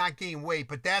if it's not gain weight,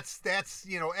 but that's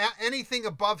anything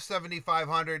above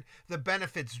 7,500, the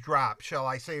benefits drop, shall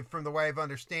I say, from the way I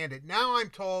understand it. Now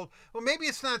I'm told, well, maybe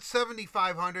it's not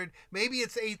 7,500, maybe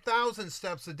it's 8,000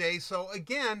 steps a day. So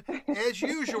again, as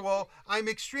usual, I'm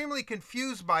extremely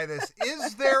confused by this.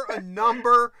 Is there a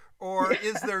number or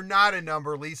is there not a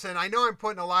number, Lisa? And I know I'm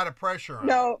putting a lot of pressure on you.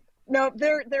 No, no,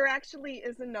 there actually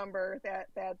is a number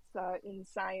that's in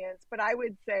science, but I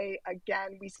would say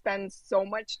again, we spend so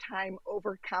much time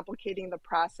overcomplicating the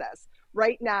process.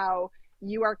 Right now,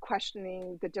 you are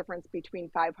questioning the difference between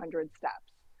 500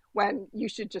 steps when you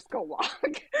should just go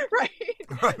walk,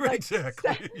 right? Right, Like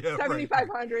exactly. Yeah, right, right.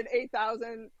 7,500,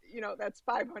 8,000, that's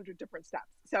 500 different steps.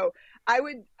 So I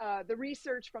would, the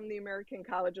research from the American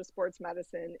College of Sports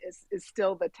Medicine is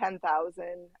still the 10,000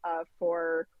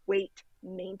 for weight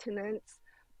maintenance,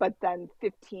 but then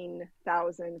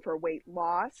 15,000 for weight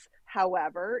loss.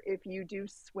 However, if you do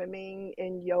swimming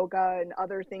and yoga and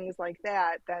other things like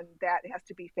that, then that has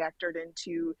to be factored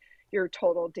into your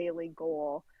total daily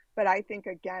goal. But I think,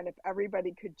 again, if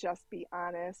everybody could just be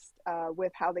honest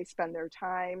with how they spend their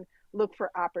time, look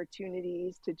for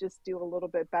opportunities to just do a little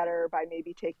bit better by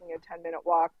maybe taking a 10-minute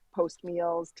walk post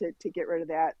meals to get rid of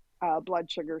that blood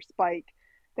sugar spike.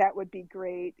 That would be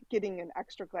great. Getting an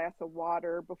extra glass of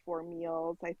water before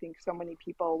meals. I think so many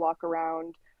people walk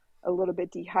around a little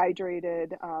bit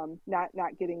dehydrated,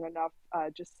 not getting enough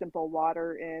just simple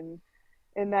water in.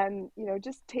 And then,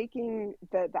 just taking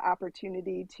the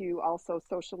opportunity to also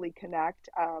socially connect.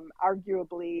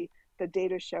 Arguably, the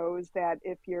data shows that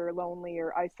if you're lonely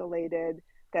or isolated,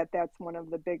 that's one of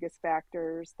the biggest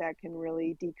factors that can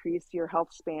really decrease your health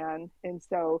span. And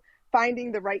so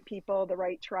finding the right people, the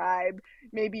right tribe.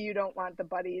 Maybe you don't want the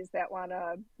buddies that want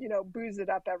to, booze it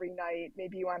up every night.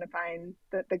 Maybe you want to find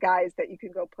the guys that you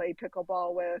can go play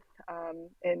pickleball with,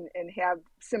 and have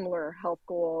similar health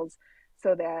goals,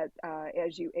 so that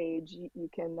as you age, you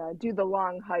can do the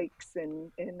long hikes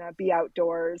and be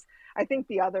outdoors. I think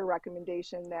the other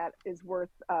recommendation that is worth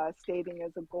stating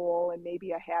as a goal and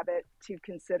maybe a habit to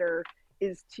consider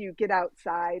is to get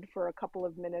outside for a couple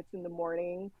of minutes in the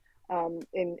morning,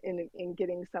 in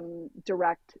getting some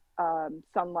direct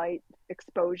sunlight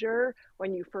exposure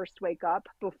when you first wake up,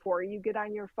 before you get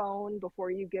on your phone, before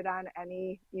you get on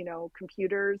any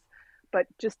computers. But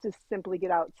just to simply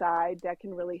get outside, that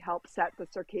can really help set the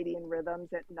circadian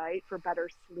rhythms at night for better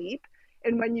sleep.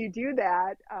 And when you do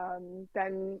that,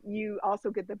 then you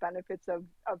also get the benefits of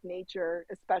nature,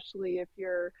 especially if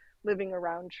you're living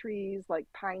around trees like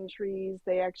pine trees.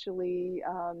 They actually,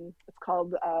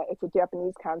 it's a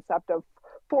Japanese concept of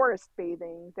forest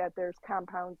bathing, that there's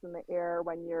compounds in the air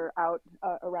when you're out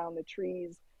around the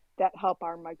trees that help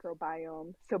our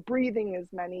microbiome. So breathing as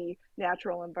many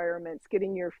natural environments,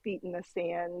 getting your feet in the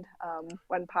sand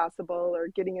when possible, or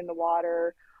getting in the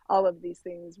water, all of these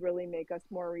things really make us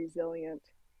more resilient.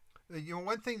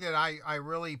 One thing that I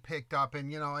really picked up,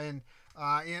 and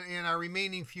in our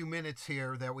remaining few minutes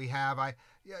here that we have,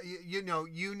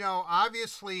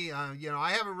 obviously,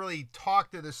 I haven't really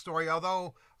talked to this story,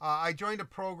 although I joined a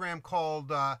program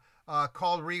called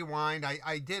Rewind.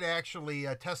 I did actually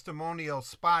testimonial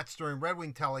spots during Red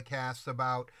Wing telecasts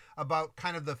about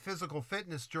kind of the physical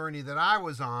fitness journey that I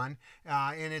was on,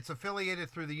 and it's affiliated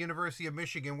through the University of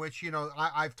Michigan, which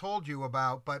I've told you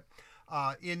about. But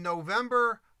in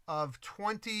November of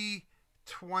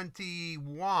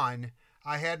 2021,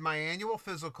 I had my annual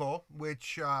physical,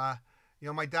 which my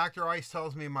doctor always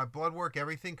tells me my blood work,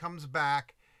 everything comes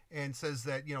back and says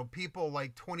that people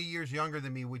like 20 years younger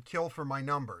than me would kill for my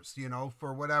numbers,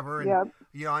 for whatever. And Yep.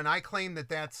 and I claim that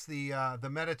that's the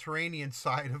Mediterranean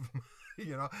side of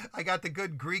I got the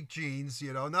good Greek genes.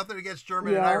 Nothing against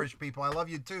German and Yeah. Irish people, I love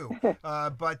you too.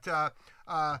 But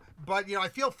I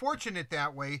feel fortunate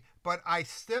that way. But I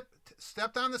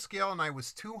stepped on the scale and I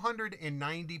was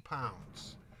 290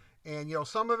 pounds. And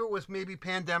some of it was maybe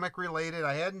pandemic related.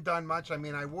 I hadn't done much. I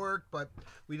mean, I worked, but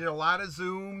we did a lot of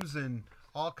Zooms and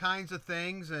all kinds of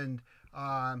things. And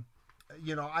I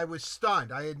was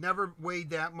stunned. I had never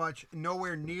weighed that much,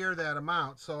 nowhere near that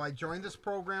amount. So I joined this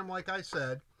program, like I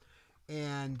said,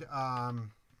 and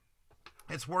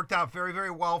it's worked out very,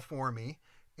 very well for me.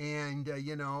 And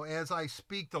as I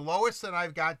speak, the lowest that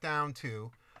I've got down to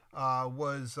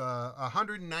was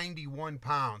 191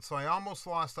 pounds. So I almost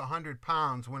lost 100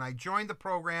 pounds. When I joined the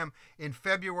program in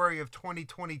February of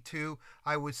 2022,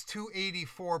 I was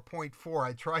 284.4.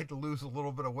 I tried to lose a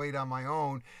little bit of weight on my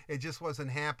own. It just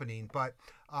wasn't happening. But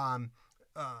uh,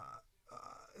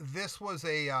 this was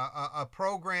a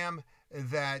program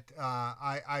that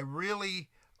I really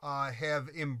have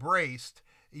embraced,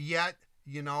 yet,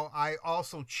 I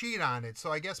also cheat on it.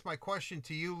 So I guess my question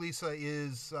to you, Lisa,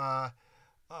 is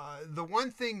the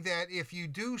one thing that if you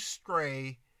do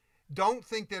stray, don't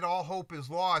think that all hope is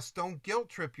lost. Don't guilt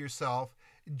trip yourself.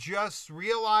 Just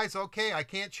realize, okay, I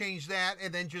can't change that,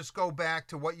 and then just go back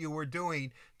to what you were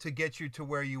doing to get you to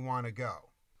where you want to go.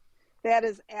 That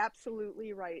is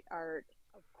absolutely right, Art.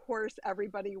 Of course,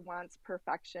 everybody wants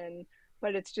perfection,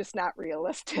 but it's just not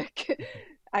realistic.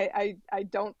 I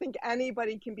don't think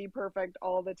anybody can be perfect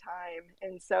all the time.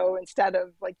 And so instead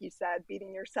of, like you said,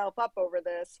 beating yourself up over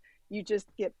this, you just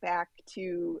get back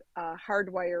to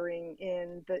hardwiring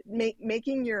in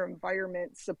making your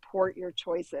environment support your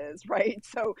choices, right?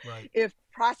 So Right. if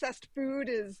processed food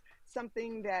is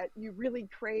something that you really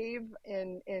crave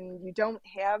and you don't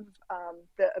have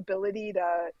the ability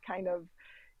to kind of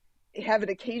have it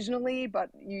occasionally, but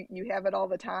you have it all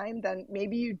the time, then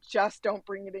maybe you just don't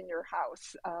bring it in your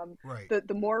house. Right.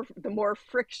 The more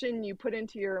friction you put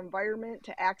into your environment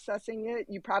to accessing it,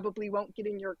 you probably won't get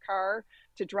in your car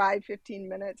to drive 15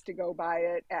 minutes to go buy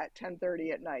it at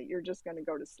 10:30 at night. You're just going to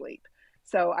go to sleep.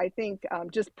 So I think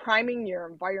just priming your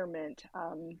environment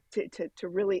to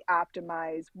really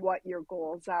optimize what your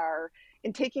goals are,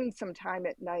 and taking some time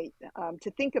at night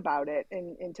to think about it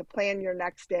and to plan your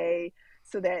next day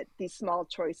so that these small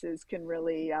choices can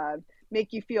really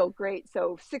make you feel great.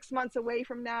 So 6 months away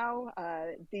from now,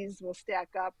 these will stack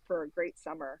up for a great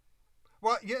summer.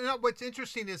 Well, what's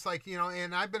interesting is like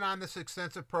and I've been on this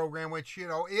extensive program, which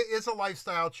it is a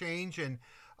lifestyle change, and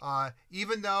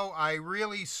even though I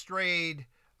really strayed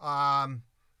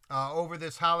over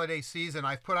this holiday season,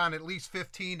 I've put on at least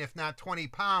 15, if not 20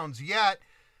 pounds. Yet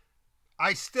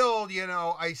I still,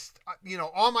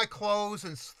 all my clothes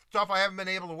and stuff I haven't been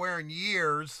able to wear in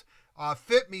years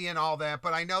fit me and all that.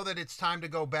 But I know that it's time to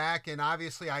go back, and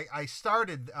obviously I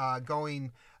started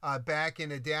going back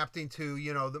and adapting to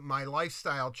my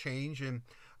lifestyle change, and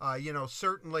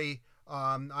certainly.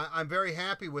 I'm very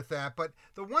happy with that. But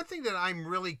the one thing that I'm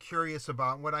really curious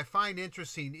about, and what I find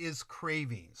interesting, is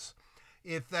cravings.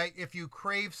 If you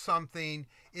crave something,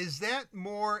 is that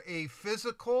more a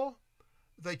physical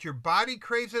that your body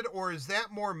craves it, or is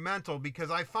that more mental?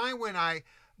 Because I find when I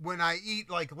eat,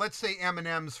 like, let's say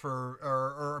M&Ms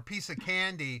or a piece of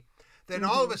candy, then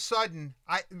all of Mm-hmm. a sudden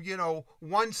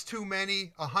one's too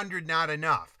many, 100 not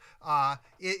enough.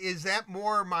 Is that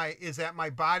my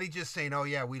body just saying, oh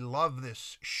yeah, we love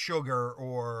this sugar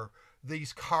or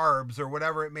these carbs or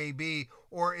whatever it may be,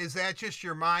 or is that just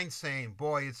your mind saying,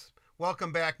 boy, it's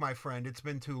welcome back, my friend, it's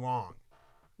been too long?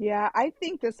 Yeah, I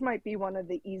think this might be one of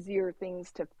the easier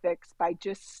things to fix by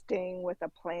just staying with a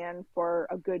plan for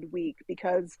a good week,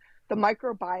 because the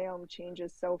microbiome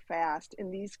changes so fast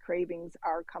and these cravings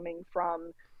are coming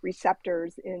from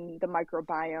receptors in the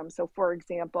microbiome. So, for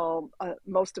example,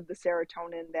 most of the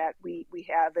serotonin that we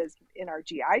have is in our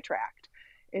GI tract.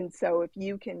 And so, if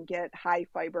you can get high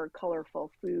fiber,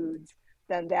 colorful foods,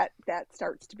 then that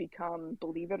starts to become,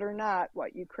 believe it or not,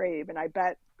 what you crave. And I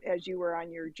bet as you were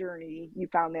on your journey, you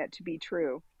found that to be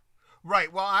true.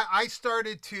 Right. Well, I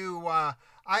started to.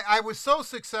 I was so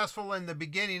successful in the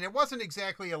beginning. It wasn't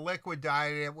exactly a liquid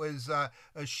diet. It was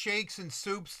shakes and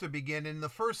soups to begin. In the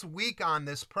first week on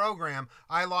this program,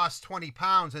 I lost 20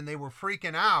 pounds, and they were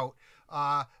freaking out.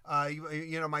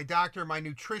 My doctor, my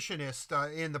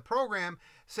nutritionist in the program,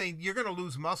 saying you're going to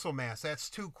lose muscle mass.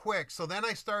 That's too quick. So then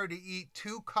I started to eat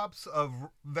 2 cups of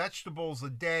vegetables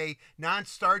a day,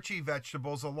 non-starchy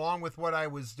vegetables, along with what I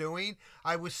was doing.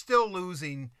 I was still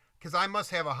losing because I must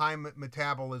have a high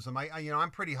metabolism. I'm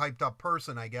pretty hyped up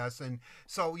person, I guess, and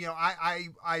so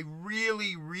I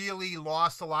really really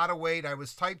lost a lot of weight. I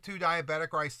was type 2 diabetic,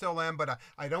 or I still am, but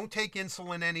I don't take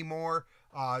insulin anymore.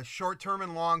 Short term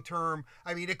and long term.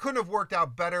 I mean, it couldn't have worked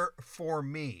out better for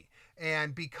me.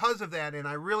 And because of that, and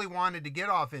I really wanted to get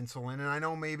off insulin, and I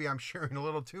know maybe I'm sharing a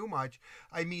little too much.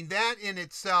 I mean, that in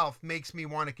itself makes me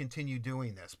want to continue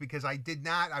doing this because I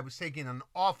was taking an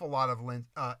awful lot of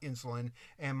insulin,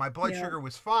 and my blood Yeah. sugar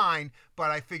was fine,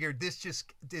 but I figured it's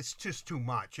just too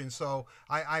much. And so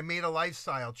I made a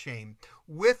lifestyle change.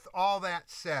 With all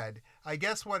that said, I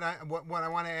guess what I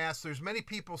want to ask, there's many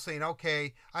people saying,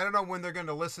 okay, I don't know when they're going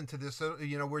to listen to this.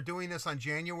 We're doing this on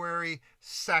January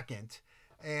 2nd,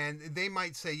 and they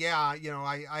might say, yeah,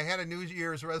 I had a New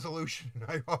Year's resolution and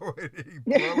I already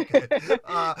broke it.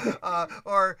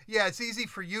 Or, yeah, it's easy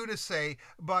for you to say,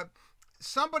 but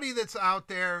somebody that's out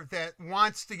there that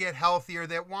wants to get healthier,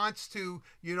 that wants to,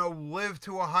 live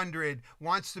to 100,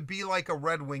 wants to be like a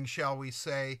Red Wing, shall we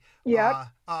say, Yep.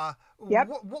 Yep.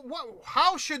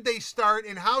 how should they start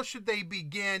and how should they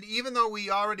begin? Even though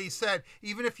we already said,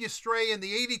 even if you stray and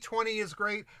the 80-20 is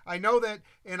great, I know that,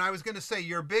 and I was going to say,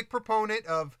 you're a big proponent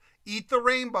of eat the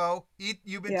rainbow.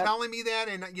 You've been Yep. telling me that,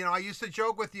 and I used to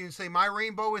joke with you and say my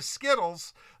rainbow is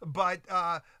Skittles. But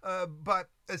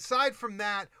aside from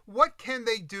that, what can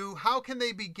they do? How can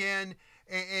they begin?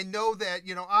 And know that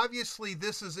obviously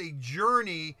this is a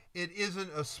journey. It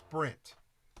isn't a sprint.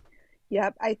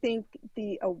 Yep. I think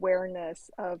the awareness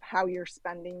of how you're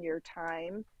spending your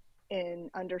time in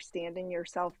understanding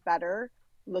yourself better,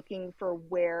 looking for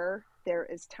where there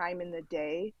is time in the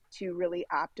day to really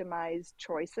optimize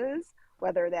choices,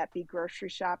 whether that be grocery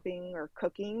shopping or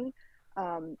cooking.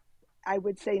 Um, I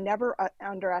would say never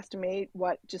underestimate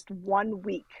what just 1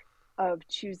 week of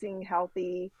choosing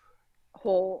healthy,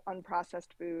 whole,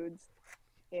 unprocessed foods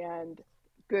and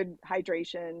good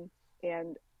hydration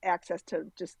and access to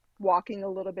just walking a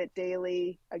little bit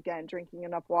daily, again, drinking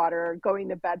enough water, going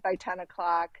to bed by 10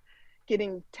 o'clock,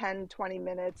 getting 10, 20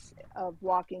 minutes of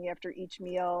walking after each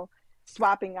meal,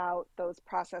 swapping out those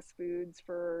processed foods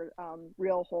for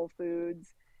real whole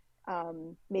foods,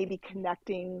 maybe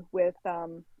connecting with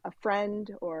a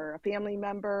friend or a family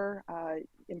member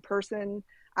in person,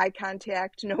 eye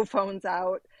contact, no phones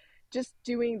out, just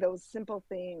doing those simple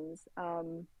things.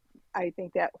 I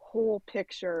think that whole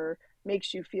picture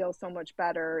makes you feel so much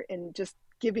better, and just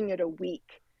giving it a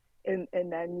week. And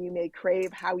then you may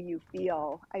crave how you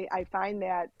feel. I find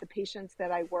that the patients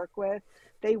that I work with,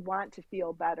 they want to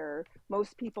feel better.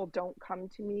 Most people don't come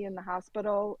to me in the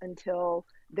hospital until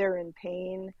they're in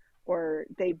pain or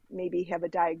they maybe have a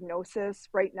diagnosis.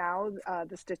 Right now,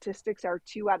 the statistics are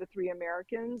 2 out of 3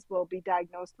 Americans will be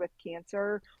diagnosed with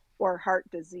cancer or heart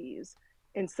disease.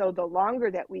 And so the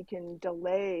longer that we can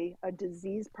delay a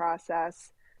disease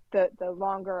process, the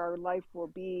longer our life will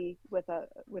be with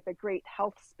a great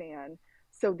health span.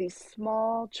 So these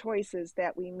small choices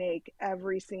that we make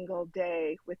every single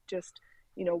day with just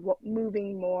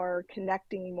moving more,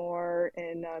 connecting more,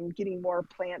 and getting more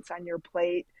plants on your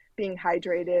plate, being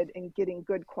hydrated, and getting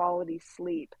good quality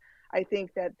sleep. I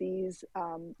think that these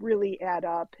really add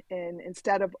up. And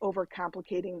instead of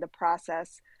overcomplicating the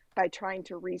process by trying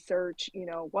to research,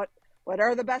 what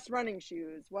are the best running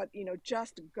shoes?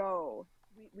 Just go.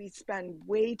 We spend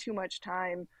way too much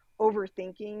time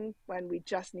overthinking when we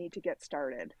just need to get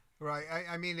started. Right.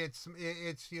 I mean, it's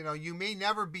you may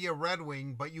never be a Red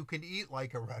Wing, but you can eat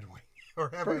like a Red Wing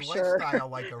or have For a sure. lifestyle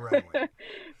like a Red Wing.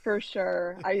 For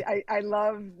sure. I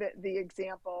love the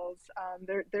examples.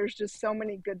 There's just so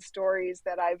many good stories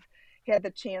that I've had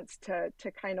the chance to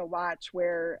kind of watch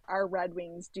where our Red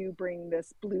Wings do bring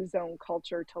this blue zone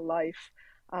culture to life,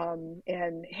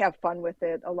 and have fun with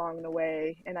it along the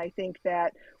way. And I think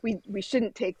that we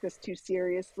shouldn't take this too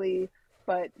seriously,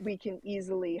 but we can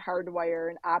easily hardwire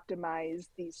and optimize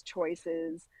these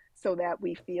choices so that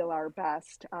we feel our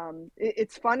best.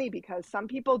 It's funny because some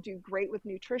people do great with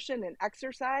nutrition and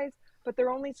exercise, but they're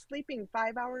only sleeping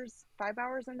 5 hours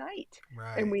a night, and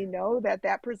Right. we know that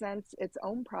that presents its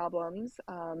own problems.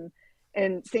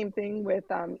 And same thing with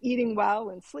eating well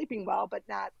and sleeping well, but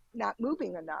not not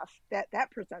moving enough,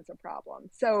 that presents a problem.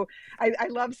 So I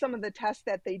love some of the tests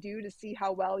that they do to see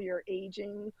how well you're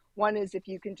aging. One is if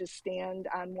you can just stand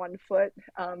on one foot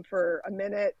for a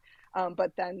minute.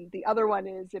 But then the other one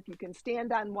is if you can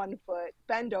stand on one foot,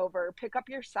 bend over, pick up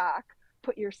your sock,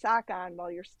 put your sock on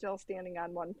while you're still standing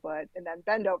on one foot, and then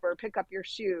bend over, pick up your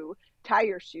shoe, tie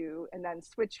your shoe, and then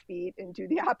switch feet and do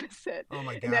the opposite. Oh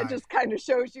my And that God. just kind of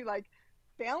shows you, like,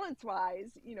 balance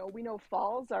wise, we know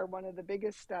falls are one of the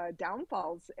biggest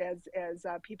downfalls as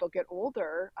people get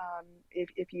older.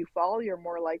 If you fall, you're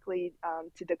more likely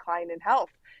to decline in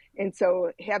health. And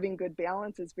so having good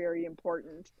balance is very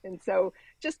important. And so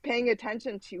just paying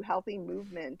attention to healthy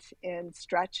movement and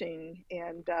stretching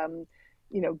and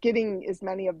getting as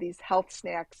many of these health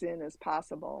snacks in as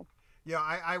possible. Yeah,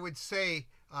 I would say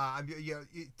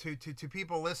to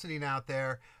people listening out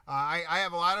there, I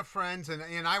have a lot of friends,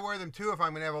 and I wear them too if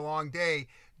I'm going to have a long day.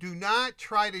 Do not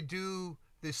try to do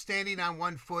the standing on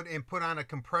one foot and put on a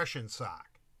compression sock.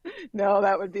 No,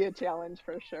 that would be a challenge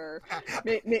for sure.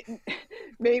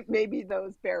 Maybe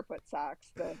those barefoot socks,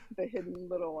 the hidden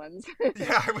little ones.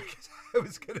 Yeah, I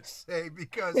was going to say,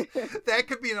 because that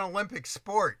could be an Olympic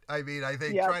sport. I mean, I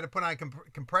think Yep. trying to put on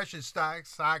compression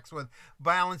socks with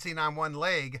balancing on one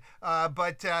leg.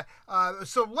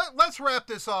 So let's wrap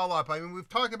this all up. I mean, we've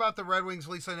talked about the Red Wings,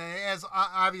 Lisa, and as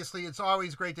obviously it's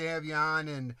always great to have you on.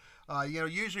 And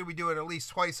usually we do it at least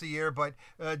twice a year, but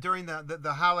during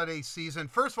the holiday season.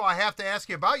 First of all, I have to ask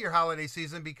you about your holiday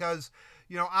season because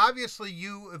obviously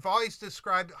you have always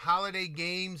described holiday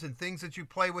games and things that you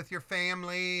play with your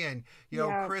family, and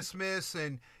Yeah. Christmas,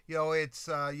 and it's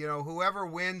whoever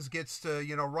wins gets to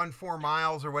run 4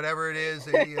 miles or whatever it is.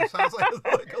 It sounds like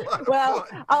a lot of Well,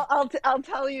 fun. I'll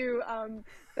tell you,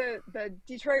 the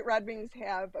Detroit Red Wings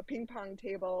have a ping pong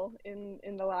table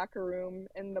in the locker room,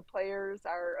 and the players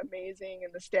are amazing,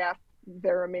 and the staff,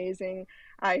 they're amazing.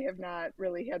 I have not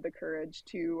really had the courage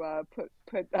to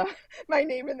put my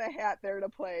name in the hat there to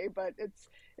play, but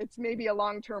it's maybe a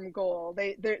long term goal.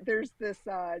 There's this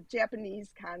Japanese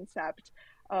concept,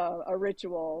 a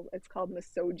ritual. It's called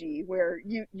misogi, where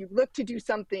you look to do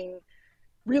something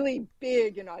really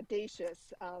big and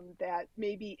audacious that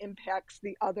maybe impacts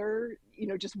the other,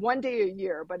 just one day a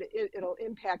year, but it'll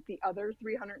impact the other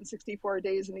 364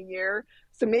 days in a year.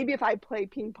 So maybe if I play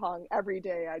ping pong every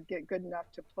day, I'd get good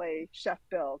enough to play Chef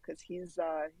Bill, because he's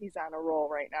on a roll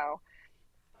right now.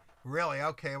 Really?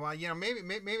 Okay. Well,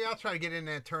 maybe I'll try to get in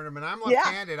that tournament. I'm Yeah,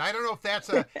 left-handed. I don't know if that's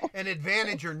an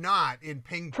advantage or not in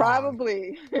ping pong.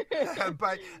 probably.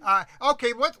 But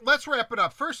okay, let's wrap it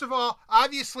up. First of all,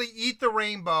 obviously, eat the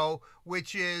rainbow,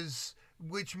 which means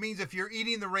if you're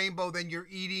eating the rainbow, then you're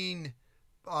eating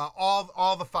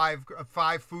all the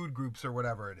five food groups or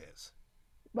whatever it is.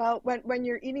 Well, when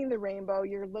you're eating the rainbow,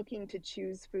 you're looking to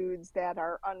choose foods that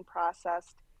are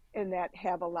unprocessed and that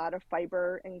have a lot of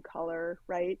fiber and color,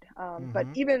 right? But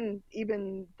Mm-hmm.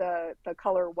 even the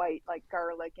color white, like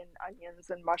garlic and onions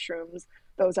and mushrooms,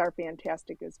 those are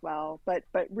fantastic as well. But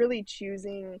really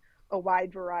choosing a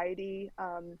wide variety.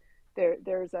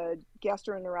 There's a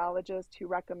gastroenterologist who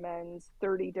recommends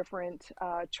 30 different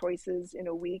choices in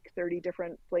a week, 30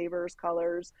 different flavors,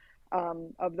 colors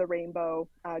of the rainbow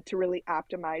to really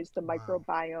optimize the Wow.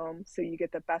 microbiome so you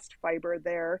get the best fiber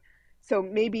there. So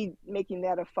maybe making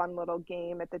that a fun little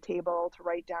game at the table to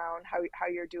write down how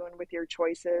you're doing with your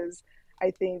choices.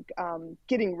 I think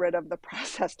getting rid of the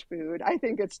processed food. I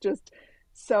think it's just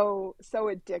so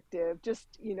addictive. Just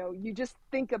you just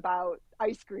think about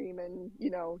ice cream, and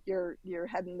you're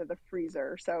heading to the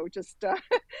freezer. So just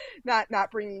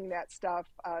not bringing that stuff.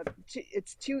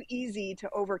 It's too easy to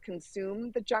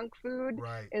overconsume the junk food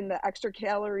Right. and the extra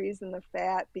calories and the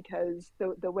fat, because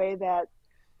the way that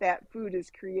food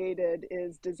is created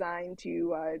is designed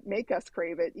to make us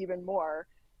crave it even more.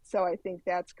 So I think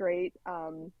that's great.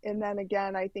 And then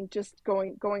again, I think just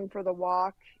going for the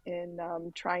walk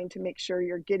and trying to make sure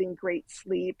you're getting great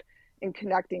sleep and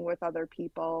connecting with other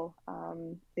people.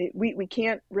 We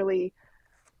can't really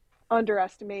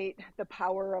underestimate the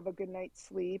power of a good night's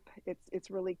sleep. It's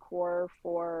really core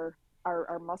for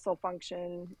our muscle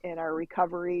function and our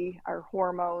recovery, our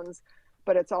hormones,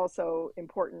 but it's also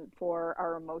important for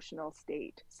our emotional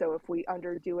state. So if we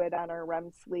underdo it on our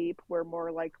REM sleep, we're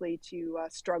more likely to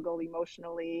struggle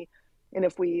emotionally. And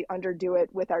if we underdo it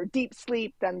with our deep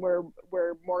sleep, then we're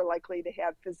more likely to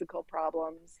have physical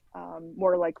problems,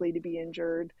 more likely to be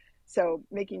injured. So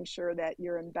making sure that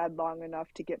you're in bed long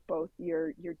enough to get both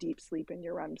your deep sleep and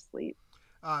your REM sleep.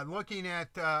 Looking at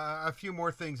a few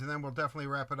more things, and then we'll definitely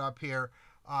wrap it up here.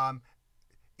 Um,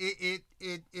 it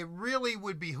really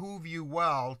would behoove you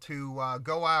well to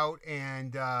go out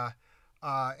and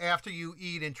after you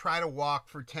eat and try to walk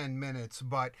for 10 minutes.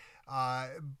 But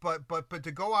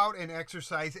to go out and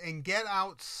exercise and get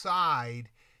outside,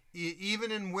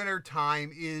 even in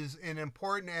wintertime, is an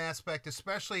important aspect,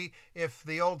 especially if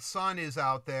the old sun is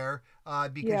out there,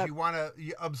 because Yep. you want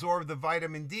to absorb the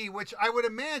vitamin D, which I would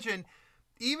imagine,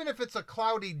 even if it's a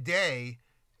cloudy day,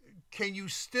 can you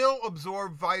still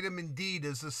absorb vitamin D?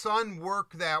 Does the sun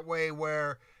work that way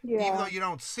where even though Yeah. you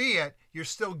don't see it, you're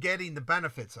still getting the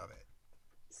benefits of it?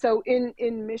 So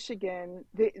in Michigan,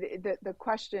 the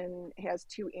question has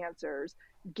two answers.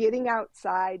 Getting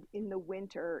outside in the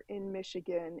winter in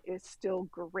Michigan is still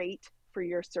great for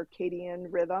your circadian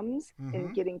rhythms and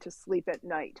Mm-hmm. getting to sleep at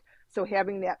night. So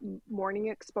having that morning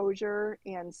exposure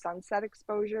and sunset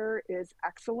exposure is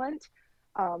excellent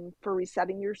for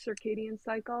resetting your circadian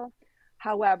cycle.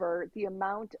 However, the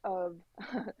amount of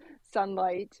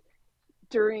sunlight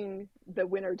during the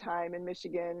winter time in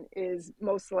Michigan is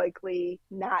most likely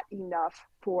not enough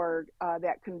for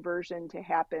that conversion to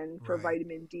happen for Right.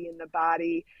 vitamin D in the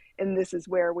body. And this is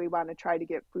where we want to try to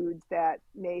get foods that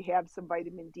may have some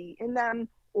vitamin D in them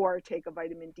or take a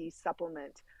vitamin D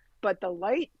supplement. But the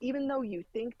light, even though you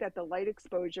think that the light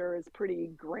exposure is pretty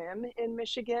grim in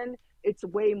Michigan, it's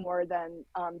way more than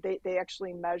they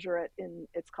actually measure it in,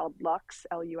 it's called lux,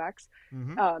 Lux.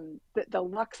 Mm-hmm. The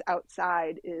lux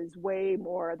outside is way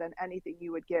more than anything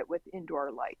you would get with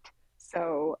indoor light.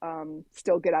 So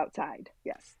still get outside.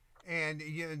 Yes. And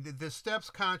the steps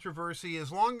controversy,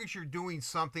 as long as you're doing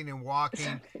something and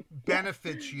walking, Yeah.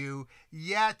 benefits you.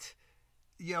 Yet,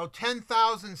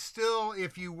 10,000 still,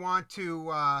 if you want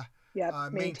to Yep.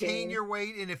 maintain Maintain. your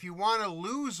weight, and if you want to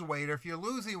lose weight, or if you're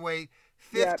losing weight,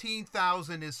 Yep.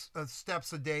 15,000 is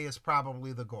steps a day is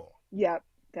probably the goal. Yep.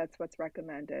 That's what's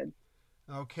recommended.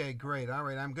 Okay, great. All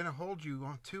right, I'm going to hold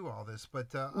you to all this,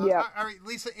 but Yep. all right,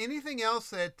 Lisa. Anything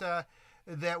else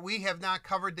that we have not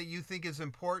covered that you think is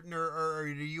important, or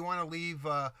do you want to leave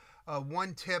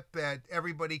one tip that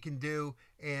everybody can do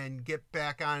and get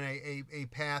back on a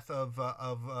path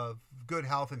of good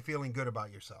health and feeling good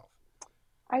about yourself?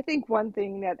 I think one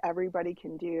thing that everybody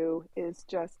can do is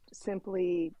just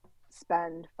simply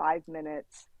spend 5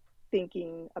 minutes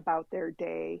thinking about their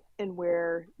day and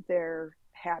where their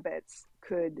habits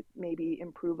could maybe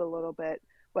improve a little bit,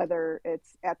 whether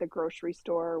it's at the grocery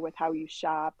store with how you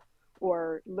shop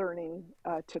or learning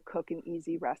to cook an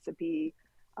easy recipe.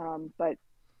 But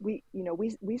we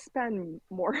spend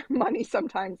more money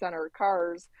sometimes on our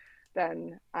cars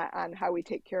than on how we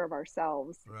take care of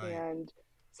ourselves. Right. And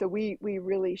so we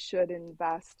really should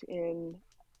invest in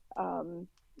um,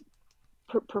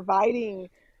 providing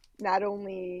not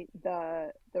only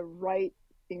the right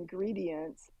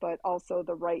ingredients, but also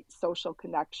the right social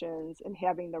connections and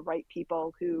having the right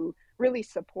people who really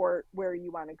support where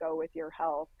you want to go with your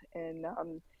health and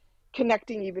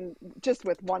connecting even just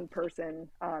with one person,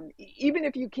 even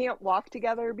if you can't walk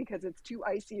together because it's too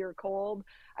icy or cold.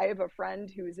 I have a friend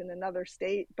who's in another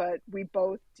state, but we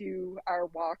both do our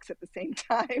walks at the same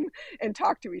time and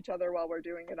talk to each other while we're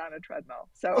doing it on a treadmill.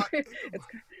 So Well, it's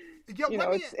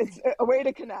let me. it's a way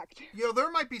to connect.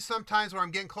 There might be some times where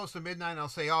I'm getting close to midnight and I'll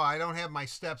say, "Oh, I don't have my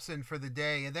steps in for the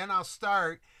day," and then I'll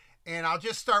start, and I'll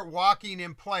just start walking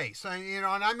in place. And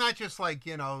I'm not just like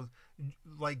a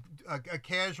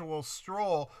casual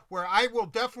stroll where I will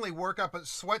definitely work up it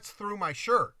sweats through my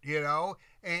shirt,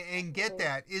 and get Absolutely.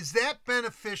 that. Is that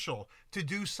beneficial to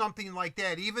do something like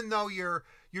that, even though you're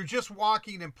just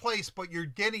walking in place, but you're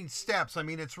getting steps? I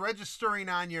mean, it's registering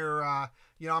on your,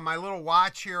 on my little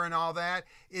watch here and all that.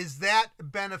 Is that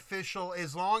beneficial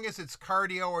as long as it's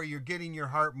cardio or you're getting your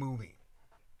heart moving?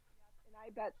 And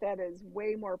I bet that is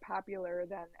way more popular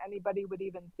than anybody would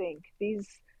even think. These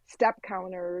step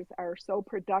counters are so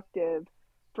productive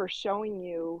for showing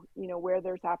you, where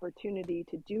there's opportunity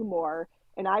to do more.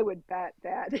 And I would bet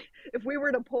that if we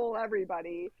were to poll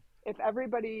everybody, if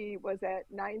everybody was at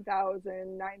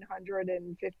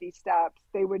 9,950 steps,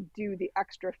 they would do the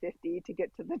extra 50 to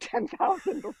get to the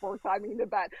 10,000 before climbing the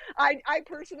bed. I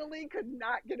personally could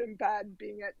not get in bed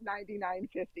being at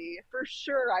 9950. For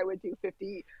sure, I would do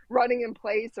 50 running in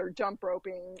place or jump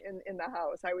roping in the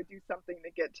house. I would do something to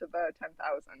get to the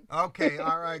 10,000. Okay,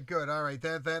 all right, good. All right,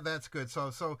 that's good.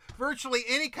 So virtually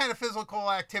any kind of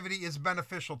physical activity is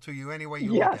beneficial to you any way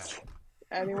you look at Yes. it.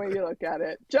 Any All way right. you look at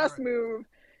it. All Just right. move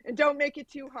and don't make it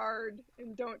too hard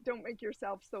and don't make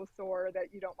yourself so sore that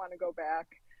you don't want to go back.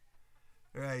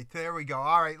 Right, there we go.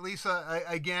 All right, Lisa,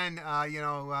 again,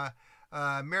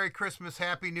 Merry Christmas,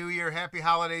 Happy New Year, Happy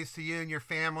Holidays to you and your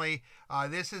family.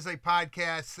 This is a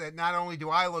podcast that not only do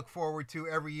I look forward to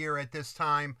every year at this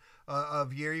time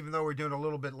of year, even though we're doing a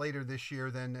little bit later this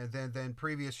year than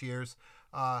previous years,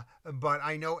 but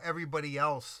I know everybody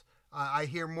else. I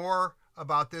hear more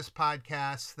about this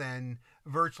podcast than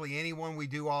virtually anyone we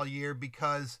do all year,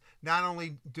 because not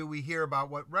only do we hear about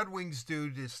what Red Wings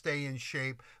do to stay in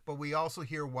shape, but we also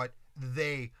hear what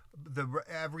they, the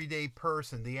everyday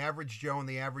person, the average Joe and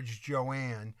the average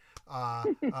Joanne,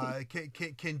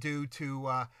 can do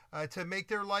to make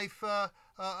their life a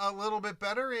little bit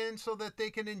better, and so that they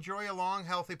can enjoy a long,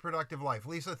 healthy, productive life.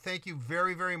 Lisa, thank you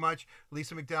very, very much.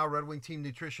 Lisa McDowell, Red Wing Team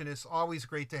Nutritionist. Always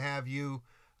great to have you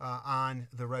on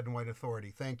the Red and White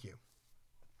Authority. Thank you.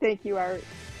 Thank you, Art.